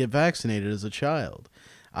Sonic didn't get vaccinated as a child.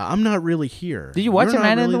 I'm not really here. Did you watch We're A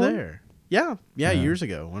Man not in the really Moon? there. Yeah, years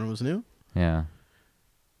ago when it was new. Yeah.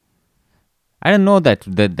 I didn't know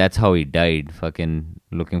that's how he died. Fucking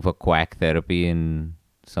looking for quack therapy in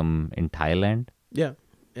Thailand. Yeah.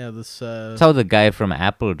 This. That's how the guy from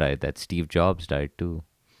Apple died. That Steve Jobs died too.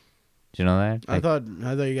 Do you know that? I thought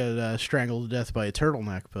you got strangled to death by a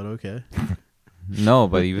turtleneck, but okay. No,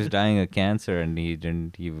 but he was dying of cancer, and he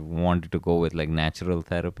wanted to go with like natural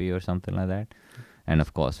therapy or something like that. And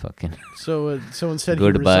of course, fucking So instead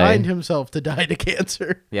he Goodbye. resigned himself to die to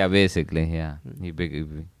cancer. yeah, basically, yeah.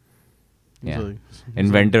 Yeah. So-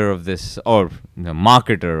 Inventor of this, or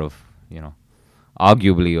marketer of,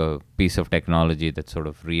 arguably a piece of technology that sort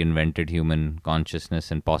of reinvented human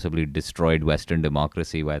consciousness and possibly destroyed Western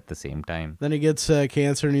democracy at the same time. Then he gets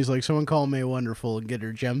cancer, and he's like, "Someone call May Wonderful and get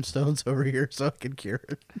her gemstones over here so I can cure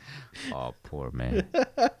it." Oh, poor man.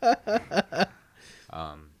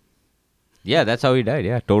 Yeah, that's how he died.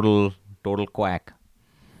 Yeah, total quack.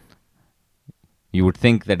 You would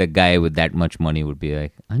think that a guy with that much money would be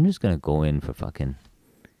like, I'm just gonna go in for fucking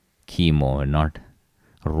chemo and not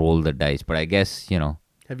roll the dice. But I guess,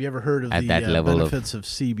 Have you ever heard of At the that level of- benefits of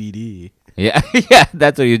CBD? yeah,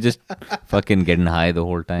 that's why you just fucking getting high the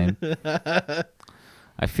whole time.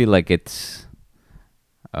 I feel like it's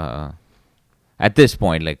at this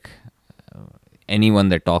point, like anyone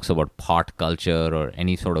that talks about pot culture or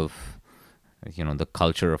any sort of, the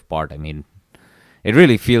culture of pot. I mean, it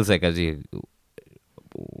really feels like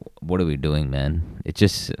what are we doing, man? It's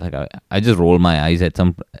just like I just roll my eyes at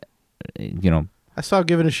some, I stopped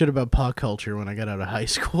giving a shit about pot culture when I got out of high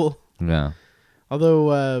school. Yeah.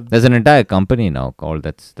 Although, There's an entire company now called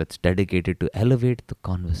that's dedicated to elevate the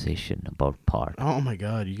conversation about pot. oh my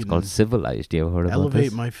god, you It's can called Civilized. You ever heard about elevate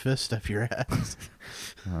this? my fist up your ass.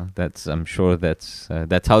 I'm sure that's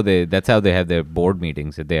how they have their board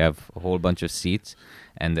meetings. They have a whole bunch of seats,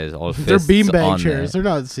 and there's all They're fists beanbag on chairs. there.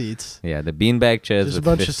 They're not seats. Yeah, the beanbag chairs. There's a with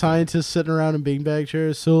bunch of fists. scientists sitting around in beanbag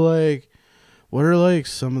chairs. So like, what are like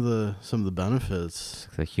some of the benefits?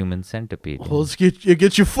 It's a human centipede. Well, let's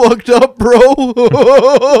get you fucked up,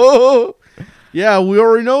 bro. Yeah, we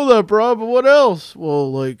already know that, bro. But what else? Well,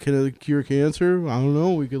 like, can it cure cancer? I don't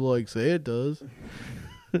know. We could like say it does.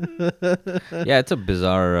 Yeah, it's a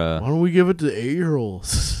bizarre. Why don't we give it to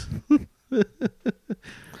 8-year-olds?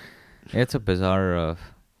 It's a bizarre.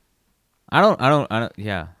 I don't.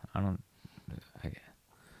 Yeah, I don't.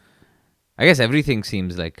 I guess everything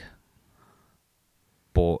seems like.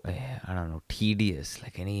 I don't know, tedious.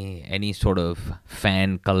 Like any sort of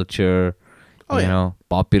fan culture, Oh, yeah.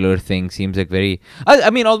 popular thing seems like very. I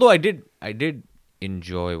mean, although I did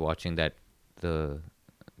enjoy watching that the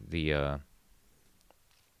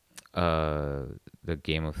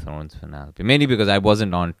Game of Thrones finale, mainly because I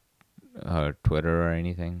wasn't on Twitter or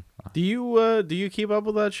anything. Do you keep up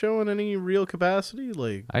with that show in any real capacity?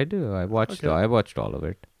 Like, I do. I watched. Okay. I watched all of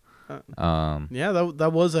it. yeah,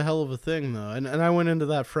 that was a hell of a thing though, and I went into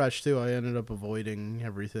that fresh too. I ended up avoiding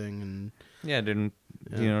everything, and Yeah,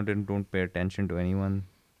 don't pay attention to anyone.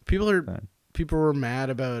 people Fine. were mad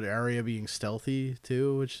about Arya being stealthy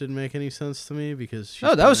too, which didn't make any sense to me because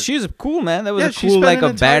She's cool, man. That was a she cool, spent like an a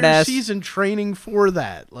entire badass. season training for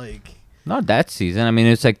that. Like, Not that season. I mean,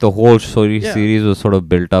 it's like the whole Yeah. series was sort of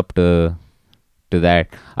built up to that.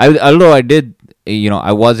 Although I did,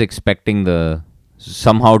 I was expecting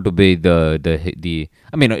somehow to be the.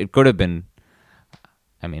 I mean, it could have been.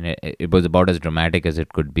 I mean, it was about as dramatic as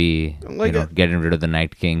it could be. Like getting rid of the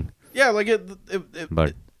Night King. yeah, like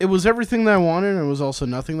But it was everything that I wanted, and it was also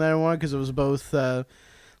nothing that I wanted because it was both.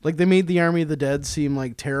 Like they made the Army of the Dead seem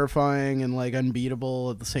like terrifying and like unbeatable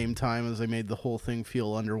at the same time as they made the whole thing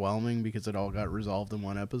feel underwhelming because it all got resolved in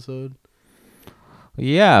one episode.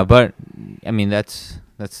 yeah, but I mean, that's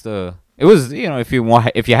the. It was if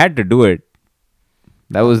you had to do it,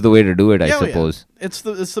 that was the way to do it. I Yeah, oh, yeah. suppose. It's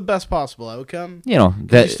the best possible outcome. You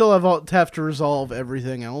You still have to resolve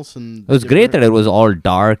everything else, and it was great that it was all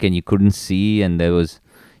dark and you couldn't see, and there was,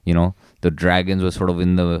 the dragons were sort of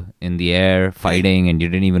in the air fighting, and you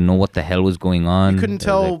didn't even know what the hell was going on. You couldn't It was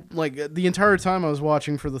tell like the entire time I was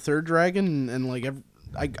watching for the third dragon, and like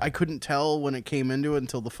I couldn't tell when it came into it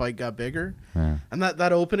until the fight got bigger. Yeah. And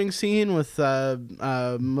that opening scene with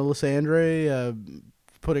Melisandre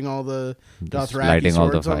putting all the Just Dothraki lighting all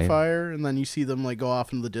the swords on fire. fire, and then you see them like go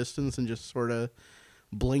off into the distance and just sort of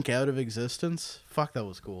blink out of existence. Fuck, that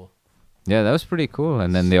was cool. Yeah, that was pretty cool.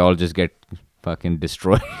 And then they all just get fucking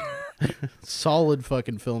destroyed. Solid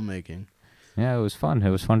fucking filmmaking. Yeah, it was fun. It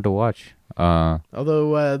was fun to watch.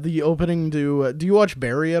 Although the opening do you watch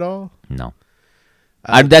Barry at all? No.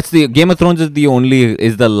 That's the Game of Thrones is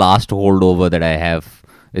the last holdover that I have.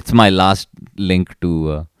 It's my last link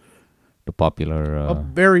to popular.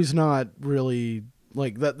 Barry's not really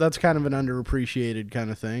like that. That's kind of an underappreciated kind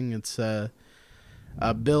of thing. It's Bill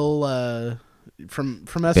from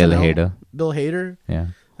SNL. Bill Hader. Bill Hader, Yeah.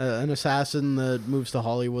 an assassin that moves to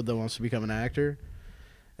Hollywood that wants to become an actor.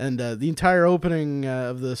 And the entire opening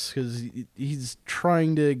of this, because he's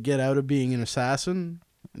trying to get out of being an assassin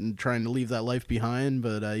and trying to leave that life behind,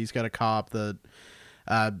 but he's got a cop that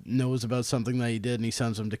knows about something that he did, and he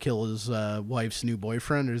sends him to kill his wife's new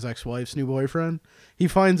boyfriend, or his ex-wife's new boyfriend. He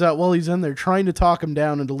finds out while he's in there trying to talk him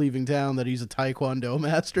down into leaving town that he's a taekwondo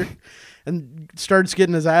master, and starts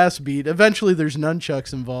getting his ass beat. Eventually there's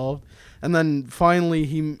nunchucks involved, and then finally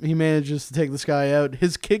he manages to take this guy out.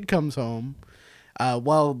 His kid comes home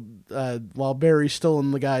while Barry's still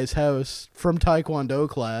in the guy's house from taekwondo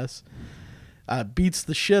class, beats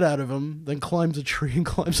the shit out of him, then climbs a tree and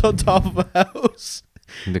climbs on top of a house.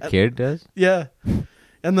 The kid does? Yeah.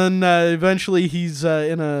 And then eventually he's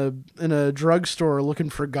in a drugstore looking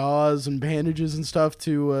for gauze and bandages and stuff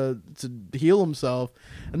to heal himself.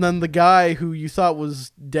 And then the guy who you thought was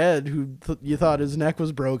dead, who you thought his neck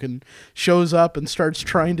was broken, shows up and starts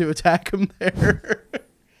trying to attack him there.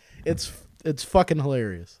 It's fucking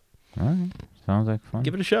hilarious. All right. Sounds like fun.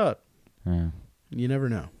 Give it a shot. Yeah. You never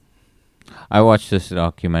know. I watched this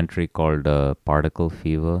documentary called Particle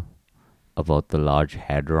Fever about the Large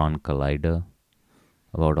Hadron Collider,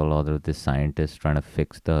 about a lot of the scientists trying to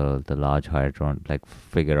fix the Large Hadron, like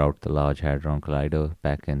figure out the Large Hadron Collider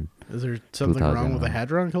back in. Is there something wrong with the 2001.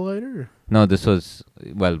 Hadron Collider? No, this was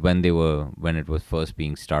when it was first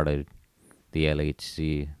being started, the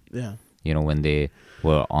LHC. Yeah. when they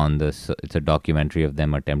were on this. It's a documentary of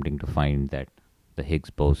them attempting to find the Higgs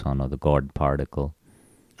boson or the God particle,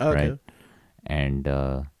 Okay. right? And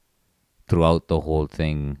throughout the whole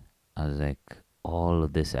thing, I was like, all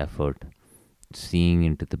of this effort, seeing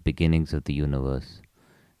into the beginnings of the universe,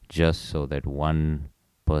 just so that one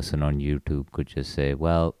person on YouTube could just say,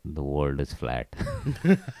 well, the world is flat.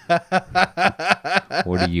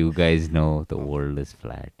 What do you guys know? The world is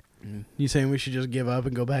flat. You saying we should just give up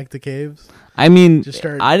and go back to caves? I mean, Just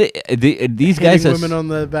start these guys Hitting are women on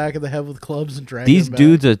the back of the head with clubs and dragging these them back.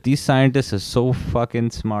 dudes are these scientists are so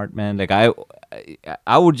fucking smart, man. Like I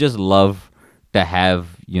would just love to have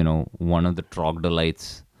one of the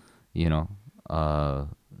troglodytes, one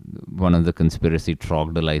of the conspiracy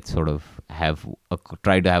troglodytes sort of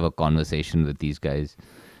try to have a conversation with these guys,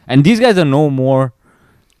 and these guys are no more.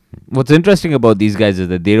 What's interesting about these guys is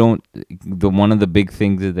that they don't. One of the big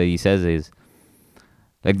things that he says is,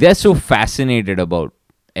 like, they're so fascinated about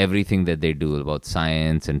everything that they do, about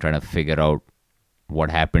science and trying to figure out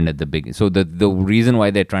what happened at the beginning. So the reason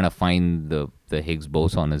why they're trying to find the Higgs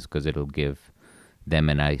boson is because it'll give them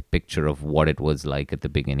a picture of what it was like at the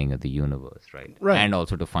beginning of the universe, right? Right. And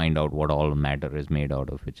also to find out what all matter is made out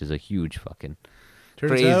of, which is a huge fucking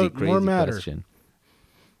Turns crazy out more matter. question.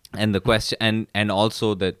 And the question, and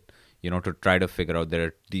also that, to try to figure out, there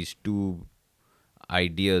are these two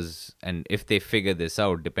ideas, and if they figure this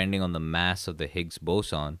out, depending on the mass of the Higgs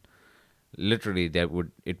boson, literally there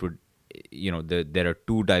are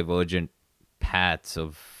two divergent paths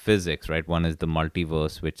of physics, right? One is the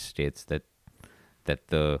multiverse, which states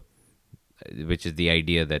which is the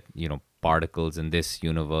idea that particles in this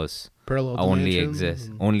universe Parallel only dimensions.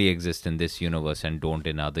 exist in this universe and don't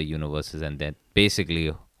in other universes, and that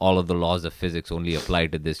basically all of the laws of physics only apply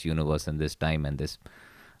to this universe and this time and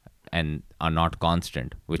are not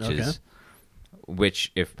constant, which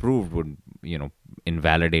if proved would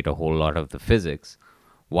invalidate a whole lot of the physics,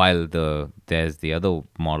 while there's the other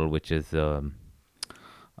model, which is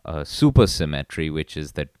supersymmetry, which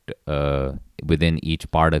is that within each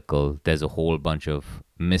particle there's a whole bunch of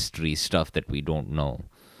mystery stuff that we don't know,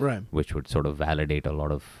 Right. which would sort of validate a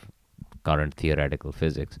lot of current theoretical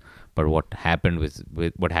physics. But what happens with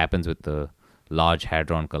the Large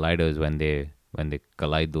Hadron Collider is when they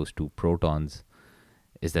collide those two protons,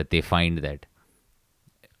 is that they find that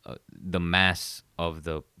the mass of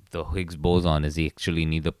the Higgs boson is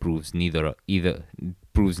actually proves neither.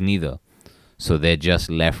 So they're just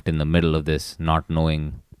left in the middle of this, not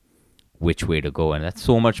knowing which way to go, and that's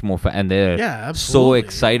so much more. And they're so absolutely.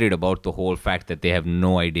 excited about the whole fact that they have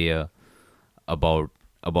no idea about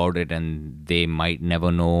it, and they might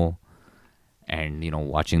never know. And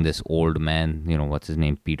watching this old man, what's his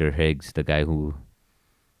name, Peter Higgs, the guy the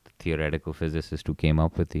theoretical physicist who came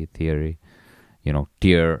up with the theory,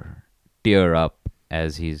 tear up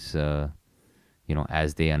as he's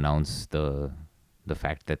as they announce the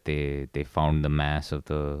fact that they found the mass of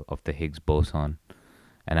the Higgs boson.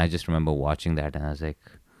 And I just remember watching that, and I was like,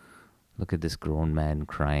 look at this grown man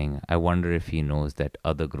crying. I wonder if he knows that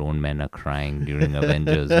other grown men are crying during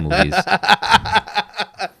Avengers movies.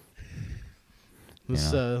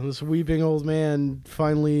 This weeping old man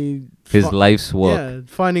finally His life's work. Yeah,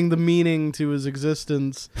 finding the meaning to his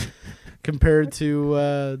existence, compared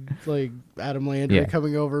to like Adam Landry Yeah.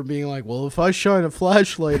 coming over and being like, "Well, if I shine a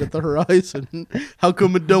flashlight at the horizon, how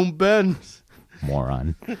come it don't bend?"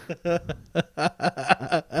 Moron.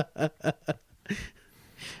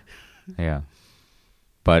 Yeah.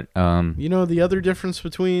 But The other difference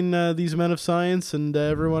between these men of science and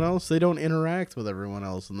everyone else, they don't interact with everyone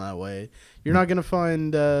else in that way. You're not gonna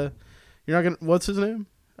find. What's his name?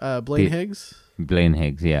 Blaine Higgs. Blaine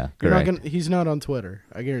Higgs, yeah, correct. He's not on Twitter.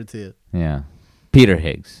 I guarantee it. Yeah. Peter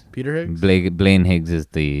Higgs. Peter Higgs. Blaine Higgs is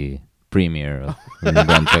the premier of New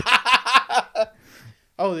Brunswick.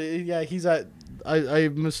 Oh yeah, he's at. I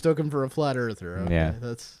mistook him for a flat earther. Okay, Yeah.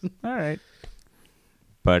 that's All right.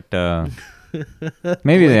 But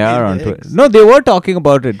maybe they are on Twitter. Higgs. No, they were talking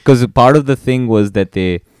about it because part of the thing was that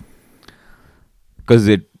because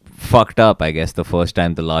it fucked up, I guess, the first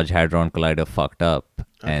time the Large Hadron Collider fucked up.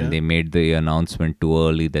 Okay. And they made the announcement too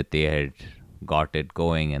early that they had got it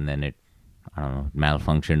going, and then it, I don't know,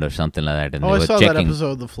 malfunctioned or something like that. And they I were saw that checking.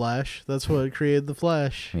 episode of The Flash. That's what created The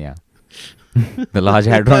Flash. Yeah. The Large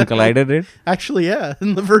Hadron Collider did? Actually, yeah.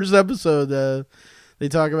 In the first episode, they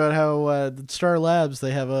talk about how at Star Labs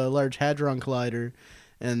they have a Large Hadron Collider,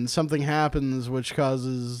 and something happens which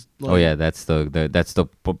causes. Oh yeah, that's the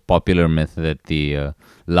popular myth that the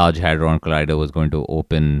Large Hadron Collider was going to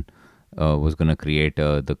open was going to create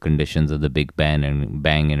the conditions of the Big Bang,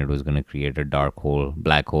 and it was going to create a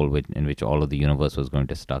black hole, in which all of the universe was going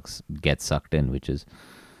to get sucked in, which is,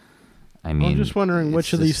 I mean, I'm just wondering it's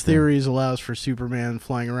which of these just, theories allows for Superman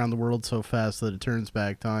flying around the world so fast that it turns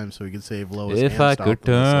back time so he can save Lois. If and I stop could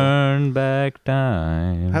the missile. turn back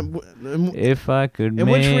time, if I could in make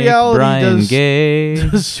which reality Brian gay.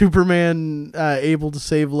 Is Superman able to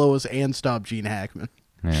save Lois and stop Gene Hackman?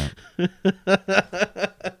 Yeah.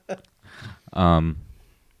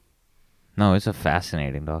 No, it's a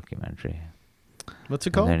fascinating documentary. What's it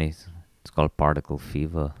And called? then it's called Particle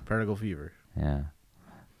Fever. Particle Fever. Yeah.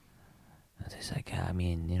 It's like, I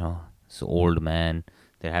mean, this old man,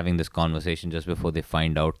 they're having this conversation just before they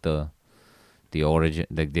find out the origin,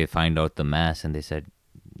 like they find out the mass, and they said,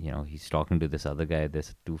 he's talking to this other guy,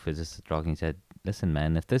 there's two physicists talking, he said, listen,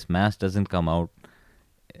 man, if this mass doesn't come out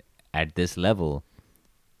at this level,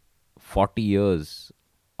 40 years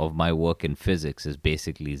of my work in physics is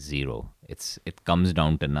basically zero. It comes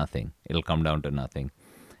down to nothing. It'll come down to nothing.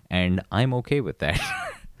 And I'm okay with that.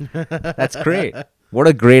 That's great. What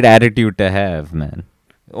a great attitude to have, man.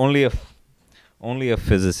 Only a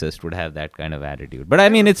physicist would have that kind of attitude. But I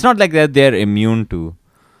mean, it's not like that they're immune to.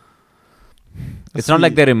 It's not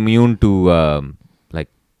like they're immune to like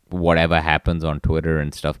whatever happens on Twitter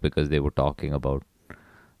and stuff, because they were talking about,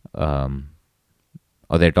 or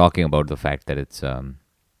they're talking about the fact that it's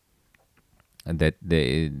that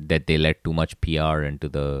they let too much PR into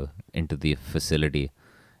the facility,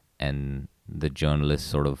 and the journalists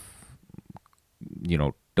sort of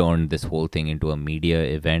turned this whole thing into a media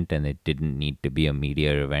event, and it didn't need to be a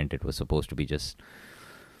media event. It was supposed to be just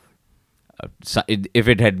if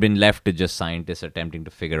it had been left to just scientists attempting to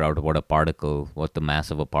figure out what the mass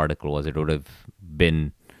of a particle was, it would have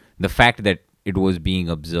been the fact that it was being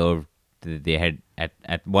observed. They had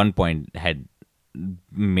at one point had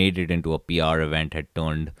made it into a PR event, had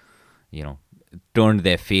turned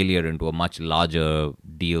their failure into a much larger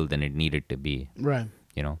deal than it needed to be. Right.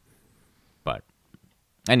 But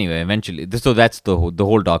anyway, eventually, so that's the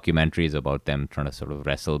whole documentary is about them trying to sort of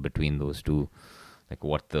wrestle between those two, like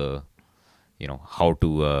what the, how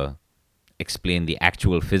to explain the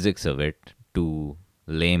actual physics of it to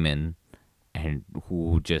laymen, and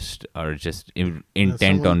who just are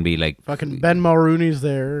intent on be like fucking Ben Mulrooney's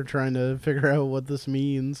there trying to figure out what this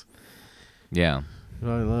means. Yeah.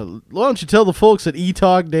 Why don't you tell the folks at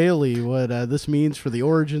E-Talk Daily what this means for the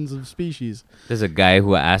origins of species? There's a guy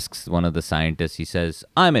who asks one of the scientists, he says,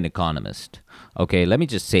 I'm an economist. Okay, let me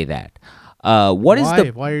just say that. Why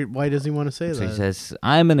does he want to say So that? he says,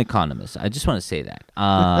 I'm an economist. I just want to say that.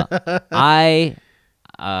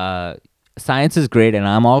 Science is great, and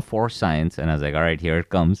I'm all for science. And I was like, all right, here it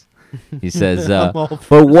comes. He says, but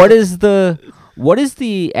what is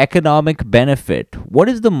the economic benefit? What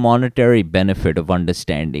is the monetary benefit of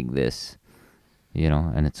understanding this?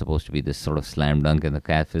 And it's supposed to be this sort of slam dunk, and the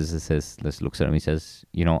cat physicist just looks at him. He says,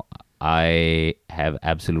 I have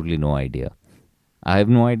absolutely no idea. I have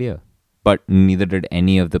no idea. But neither did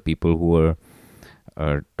any of the people who were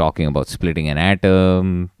talking about splitting an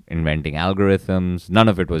atom, inventing algorithms. None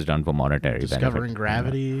of it was done for monetary benefit. Discovering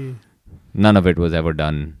gravity. None of it was ever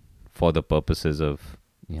done for the purposes of,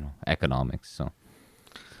 economics. So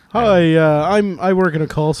Hi, I work in a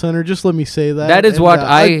call center. Just let me say that. that is And, what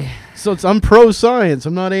I'm pro science.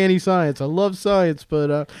 I'm not anti science. I love science,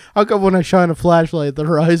 but how come when I shine a flashlight at the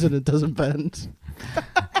horizon it doesn't bend?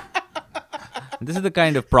 This is the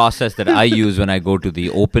kind of process that I use when I go to the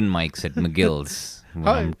open mics at McGill's. When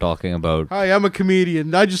Hi. I'm talking about. Hi, I'm a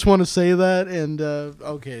comedian. I just want to say that, and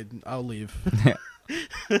okay, I'll leave.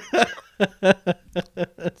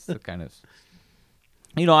 It's the kind of.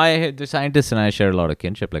 The scientists and I share a lot of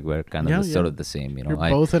kinship. Like we're kind of sort of the same. You're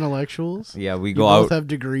both intellectuals. Yeah, we You go both out. have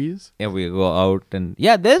degrees. Yeah, we go out and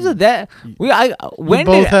there's a that we We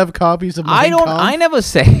both have copies of. I Mein don't. Kampf. I never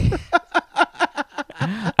say.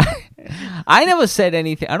 I never said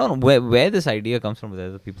anything. I don't know where this idea comes from. But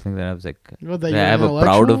other people think that I was like, Well, that that you're I have a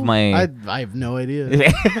proud of intellectual? my. I have no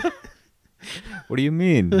idea. What do you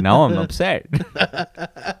mean? Now I'm upset.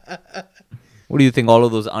 What do you think? All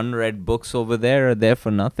of those unread books over there are there for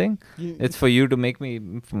nothing? It's for you to make me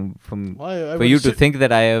for you to think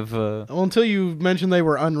that I have. Well, until you mentioned they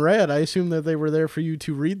were unread, I assumed that they were there for you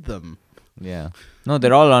to read them. Yeah. No,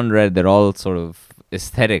 they're all unread. They're all sort of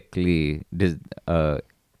aesthetically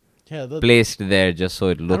placed there just so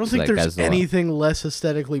it looks like. I don't think there's as though anything less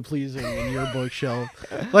aesthetically pleasing in your bookshelf.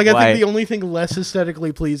 Like, I Why? think the only thing less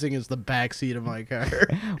aesthetically pleasing is the back seat of my car.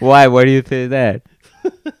 Why? Why do you say that?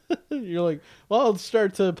 You're like, well, I'll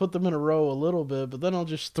start to put them in a row a little bit, but then I'll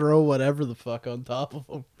just throw whatever the fuck on top of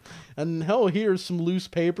them. And hell, here's some loose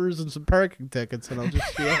papers and some parking tickets, and I'll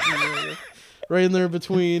just right in there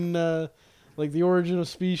between like The Origin of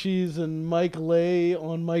Species and Mike Leigh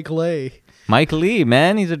on Mike Leigh. Mike Lee,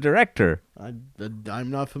 man, he's a director. I'm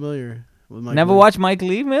not familiar with Mike Never Leigh. watched Mike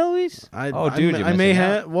Lee movies? Dude, I may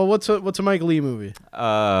have. Well, what's a Mike Leigh movie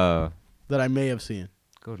Uh, that I may have seen?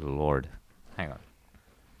 good lord. Hang on.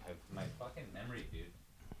 My fucking memory, dude.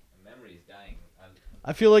 My memory's dying.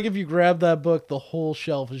 I feel like if you grab that book, the whole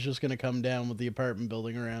shelf is just gonna come down with the apartment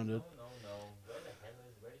building around it. No.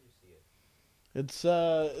 Where did you see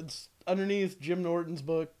it? It's underneath Jim Norton's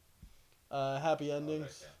book, Happy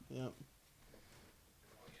Endings. Yeah.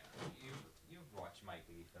 You've watched Mike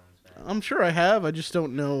Lee films, man. I'm sure I have. I just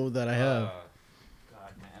don't know that I have.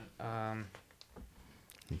 God, man.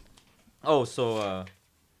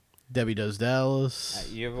 Debbie Does Dallas.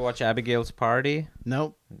 You ever watch Abigail's Party?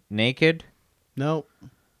 Nope. Naked? Nope.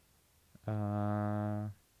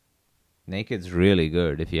 Naked's really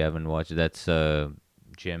good if you haven't watched. That's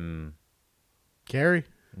Jim. Carrie.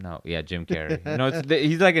 No, yeah, Jim Carrey.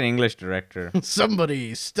 He's like an English director.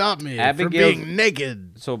 Somebody stop me Abigail- for being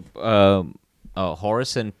naked. So,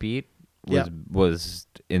 Horace and Pete was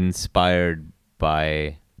inspired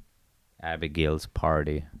by Abigail's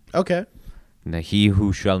Party. Okay. Now, He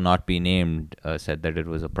Who Shall Not Be Named said that it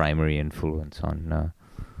was a primary influence on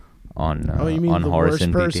You mean on the Horace worst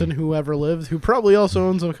and person Pete. who ever lived, who probably also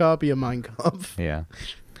owns a copy of Mein Kampf? Yeah.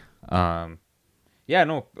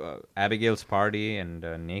 Abigail's Party and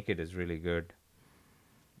Naked is really good.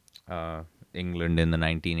 England in the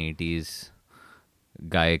 1980s.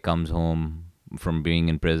 Guy comes home from being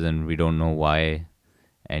in prison. We don't know why.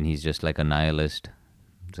 And he's just like a nihilist.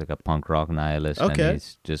 It's like a punk rock nihilist. Okay. And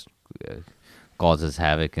he's just causes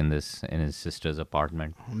havoc in his sister's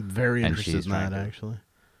apartment. I'm very And interested she's in that, trying to- actually.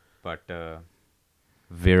 But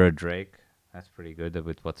Vera Drake, that's pretty good.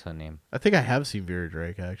 With what's her name? I think I have seen Vera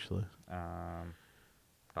Drake, actually.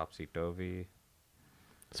 Topsy Turvy.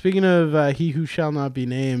 Speaking of He Who Shall Not Be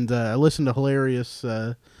Named, I listened to Hilarious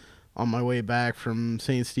on my way back from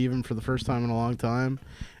St. Stephen for the first time in a long time.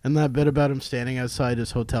 And that bit about him standing outside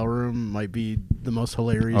his hotel room might be the most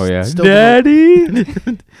hilarious. Oh, yeah. Still Daddy!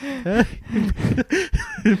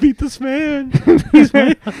 Meet this man. He's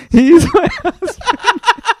my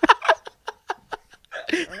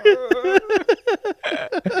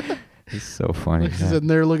He's so funny. He's sitting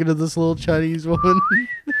there looking at this little Chinese woman,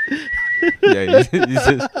 Yeah, he's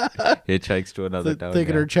just hitchhikes to another town.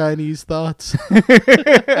 thinking her Chinese thoughts.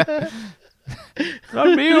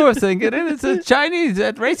 Not me who was thinking it. It's a Chinese,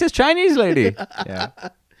 that racist Chinese lady. Yeah.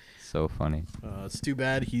 So funny. It's too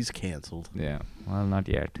bad he's canceled. Yeah. Well, not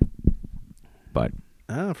yet. But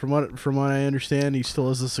From what I understand, he still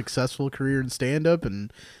has a successful career in stand-up,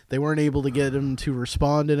 and they weren't able to get him to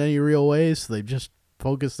respond in any real way, so they just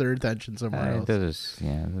focused their attention somewhere else. they just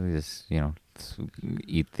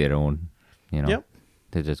eat their own, Yep.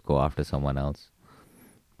 They just go after someone else.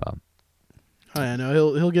 But I know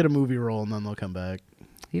he'll get a movie role, and then they'll come back.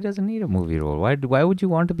 he doesn't need a movie role. Why would you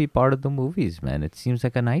want to be part of the movies, man? It seems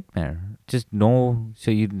like a nightmare. Just no.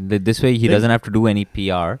 So this way he doesn't have to do any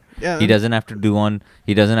PR. Yeah. He doesn't have to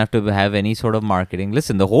he doesn't have to have any sort of marketing.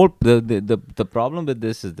 Listen, the problem with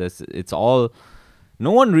this is this. It's all.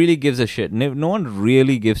 No one really gives a shit. No one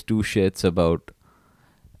really gives two shits about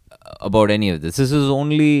any of this. This is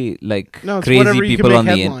only like No, it's crazy whatever you can people make on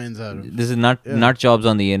the headlines out of. This is not Yeah. nut jobs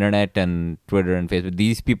on the internet and Twitter and Facebook.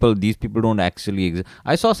 These people don't actually exist.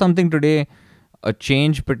 I saw something today. A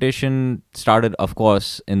change petition started, of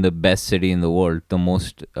course, in the best city in the world, the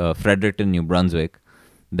most Fredericton, New Brunswick.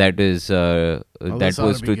 That is that this ought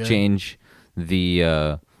was to be to good. change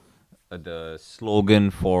the slogan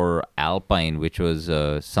for Alpine, which was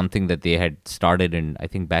something that they had started in, I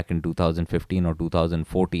think, back in 2015 or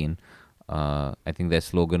 2014. I think their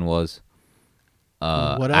slogan was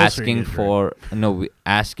What else are you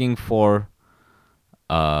asking for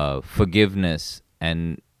forgiveness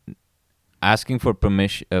and asking for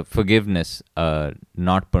forgiveness,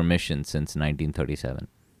 not permission, since 1937.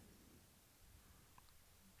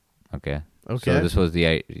 Okay. Okay. So this was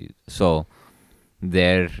so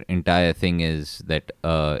their entire thing is that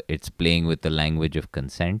it's playing with the language of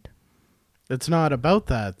consent. It's not about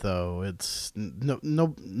that though. It's no.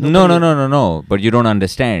 No. But you don't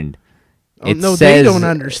understand. Oh, no, they don't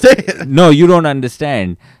understand. No, you don't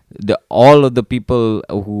understand. All of the people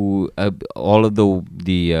who, all of the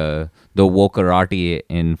wokerati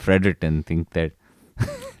in Fredericton think that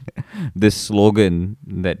this slogan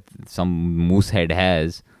that some moosehead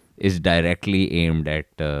has is directly aimed at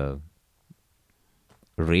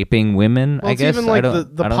raping women. Well, I it's guess even like I the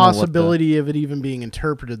don't know what possibility of it even being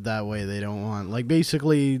interpreted that way they don't want. Like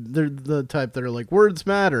basically they're the type that are like words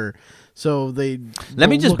matter. So they Let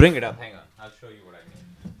me just bring it up. Hang on. I'll show you what I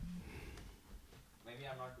mean. Maybe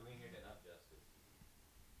I'm not doing it enough justice.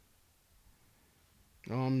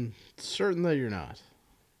 I'm certain that you're not.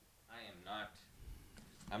 I am not.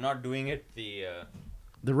 I'm not doing it the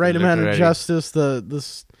Right amount of literary- justice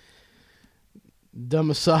this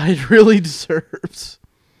dumicide really deserves.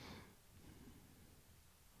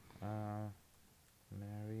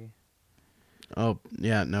 Mary. Oh,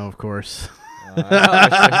 yeah, no, of course.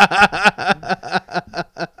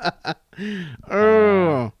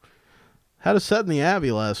 Oh. Had a set in the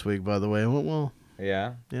Abbey last week, by the way. It went well.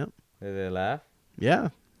 Yeah. Yep. Did they laugh? Yeah.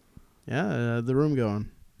 Yeah, the room going.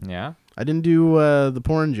 Yeah. I didn't do the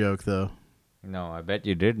porn joke, though. No, I bet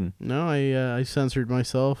you didn't. No, I censored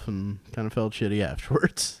myself and kind of felt shitty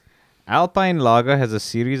afterwards. Alpine Lager has a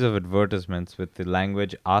series of advertisements with the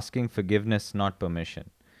language asking forgiveness, not permission.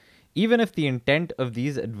 Even if the intent of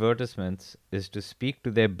these advertisements is to speak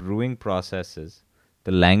to their brewing processes,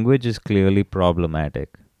 the language is clearly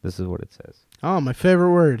problematic. This is what it says. Oh, my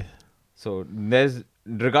favorite word. So there's,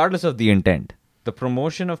 regardless of the intent, the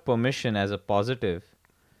promotion of permission as a positive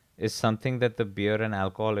is something that the beer and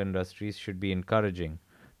alcohol industries should be encouraging,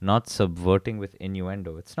 not subverting with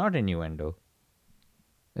innuendo. It's not innuendo.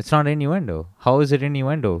 It's not innuendo. How is it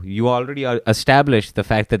innuendo? You already established the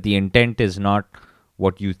fact that the intent is not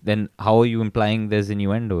what you... Then how are you implying there's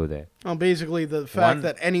innuendo there? Well, basically the fact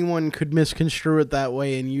that anyone could misconstrue it that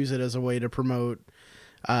way and use it as a way to promote,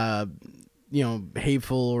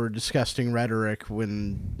 hateful or disgusting rhetoric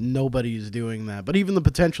when nobody's doing that. But even the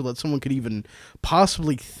potential that someone could even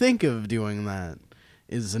possibly think of doing that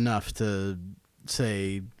is enough to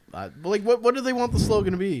say, what do they want the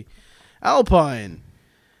slogan to be? Alpine.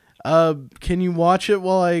 Can you watch it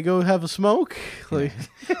while I go have a smoke? Like,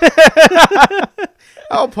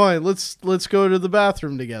 Alpine, let's go to the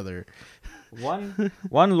bathroom together. One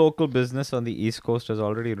local business on the East Coast has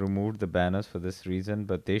already removed the banners for this reason,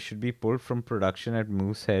 but they should be pulled from production at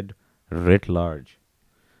Moosehead writ large.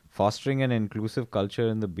 Fostering an inclusive culture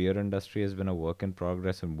in the beer industry has been a work in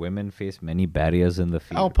progress, and women face many barriers in the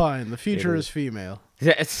field. Alpine, the future is female.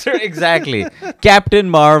 Yes, exactly. Captain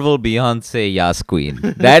Marvel, Beyonce, Yas Queen.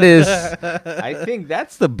 That is, I think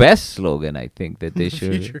that's the best slogan. I think that they The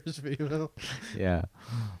should. future is female. Yeah.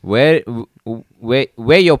 Where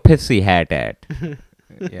your pissy hat at?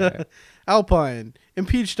 Yeah. Alpine,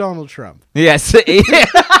 impeach Donald Trump. Yes.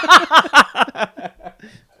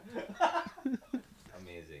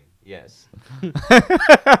 Amazing. Yes.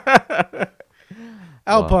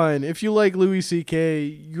 Alpine, if you like Louis C.K.,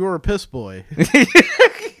 you're a piss boy.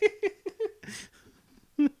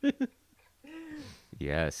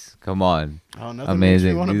 Yes. Come on. Oh, nothing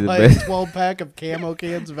Amazing. makes me These want are to buy the a 12-pack of camo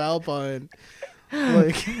cans of Alpine.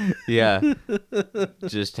 Like, Yeah.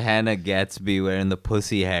 Just Hannah Gatsby wearing the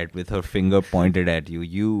pussy hat with her finger pointed at you.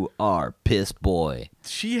 You are piss boy.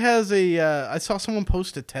 she has I saw someone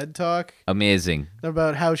post a TED Talk Amazing.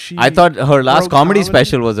 about how she... I thought her last broke comedy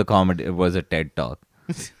special was a TED Talk.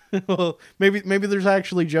 Well, maybe there's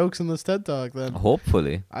actually jokes in this TED Talk then.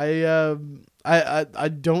 Hopefully. I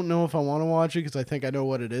don't know if I want to watch it because I think I know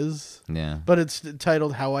what it is. Yeah. But it's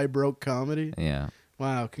titled "How I Broke Comedy." Yeah.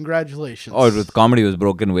 Wow, congratulations! Oh, comedy was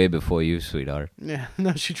broken way before you, sweetheart. Yeah,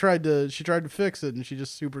 no, she tried to fix it, and she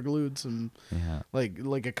just super glued some Yeah.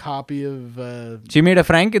 like a copy of. She made a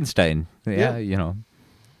Frankenstein. Yeah. Yeah,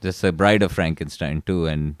 just a Bride of Frankenstein too,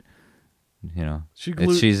 and She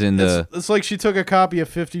glued. she's in the. It's like she took a copy of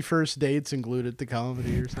 50 First Dates and glued it to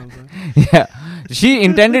comedy or something. Yeah, she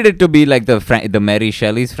intended it to be like the Mary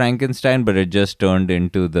Shelley's Frankenstein, but it just turned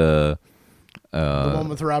into the. The one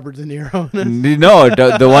with Robert De Niro in it. No,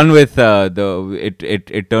 the one with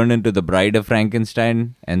it turned into the Bride of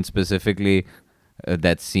Frankenstein, and specifically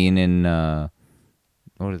that scene in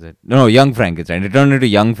what is it? No, Young Frankenstein. It turned into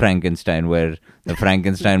Young Frankenstein, where the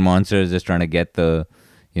Frankenstein monster is just trying to get the,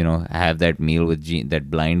 have that meal with that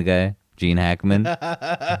blind guy, Gene Hackman,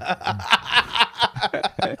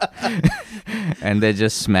 and they're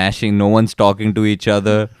just smashing. No one's talking to each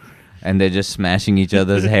other. And they're just smashing each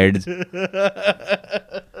other's heads.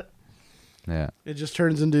 Yeah. It just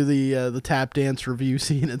turns into the tap dance review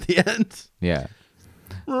scene at the end. Yeah.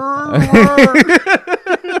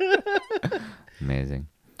 Amazing.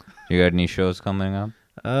 You got any shows coming up?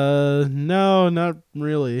 No, not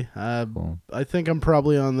really. Cool. I think I'm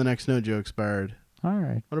probably on the next No Jokes Bard. All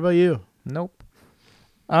right. What about you? Nope.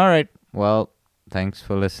 All right. Well, thanks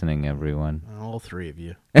for listening, everyone. All three of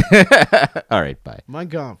you. All right. Bye. My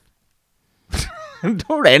gump.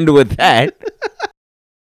 Don't end with that.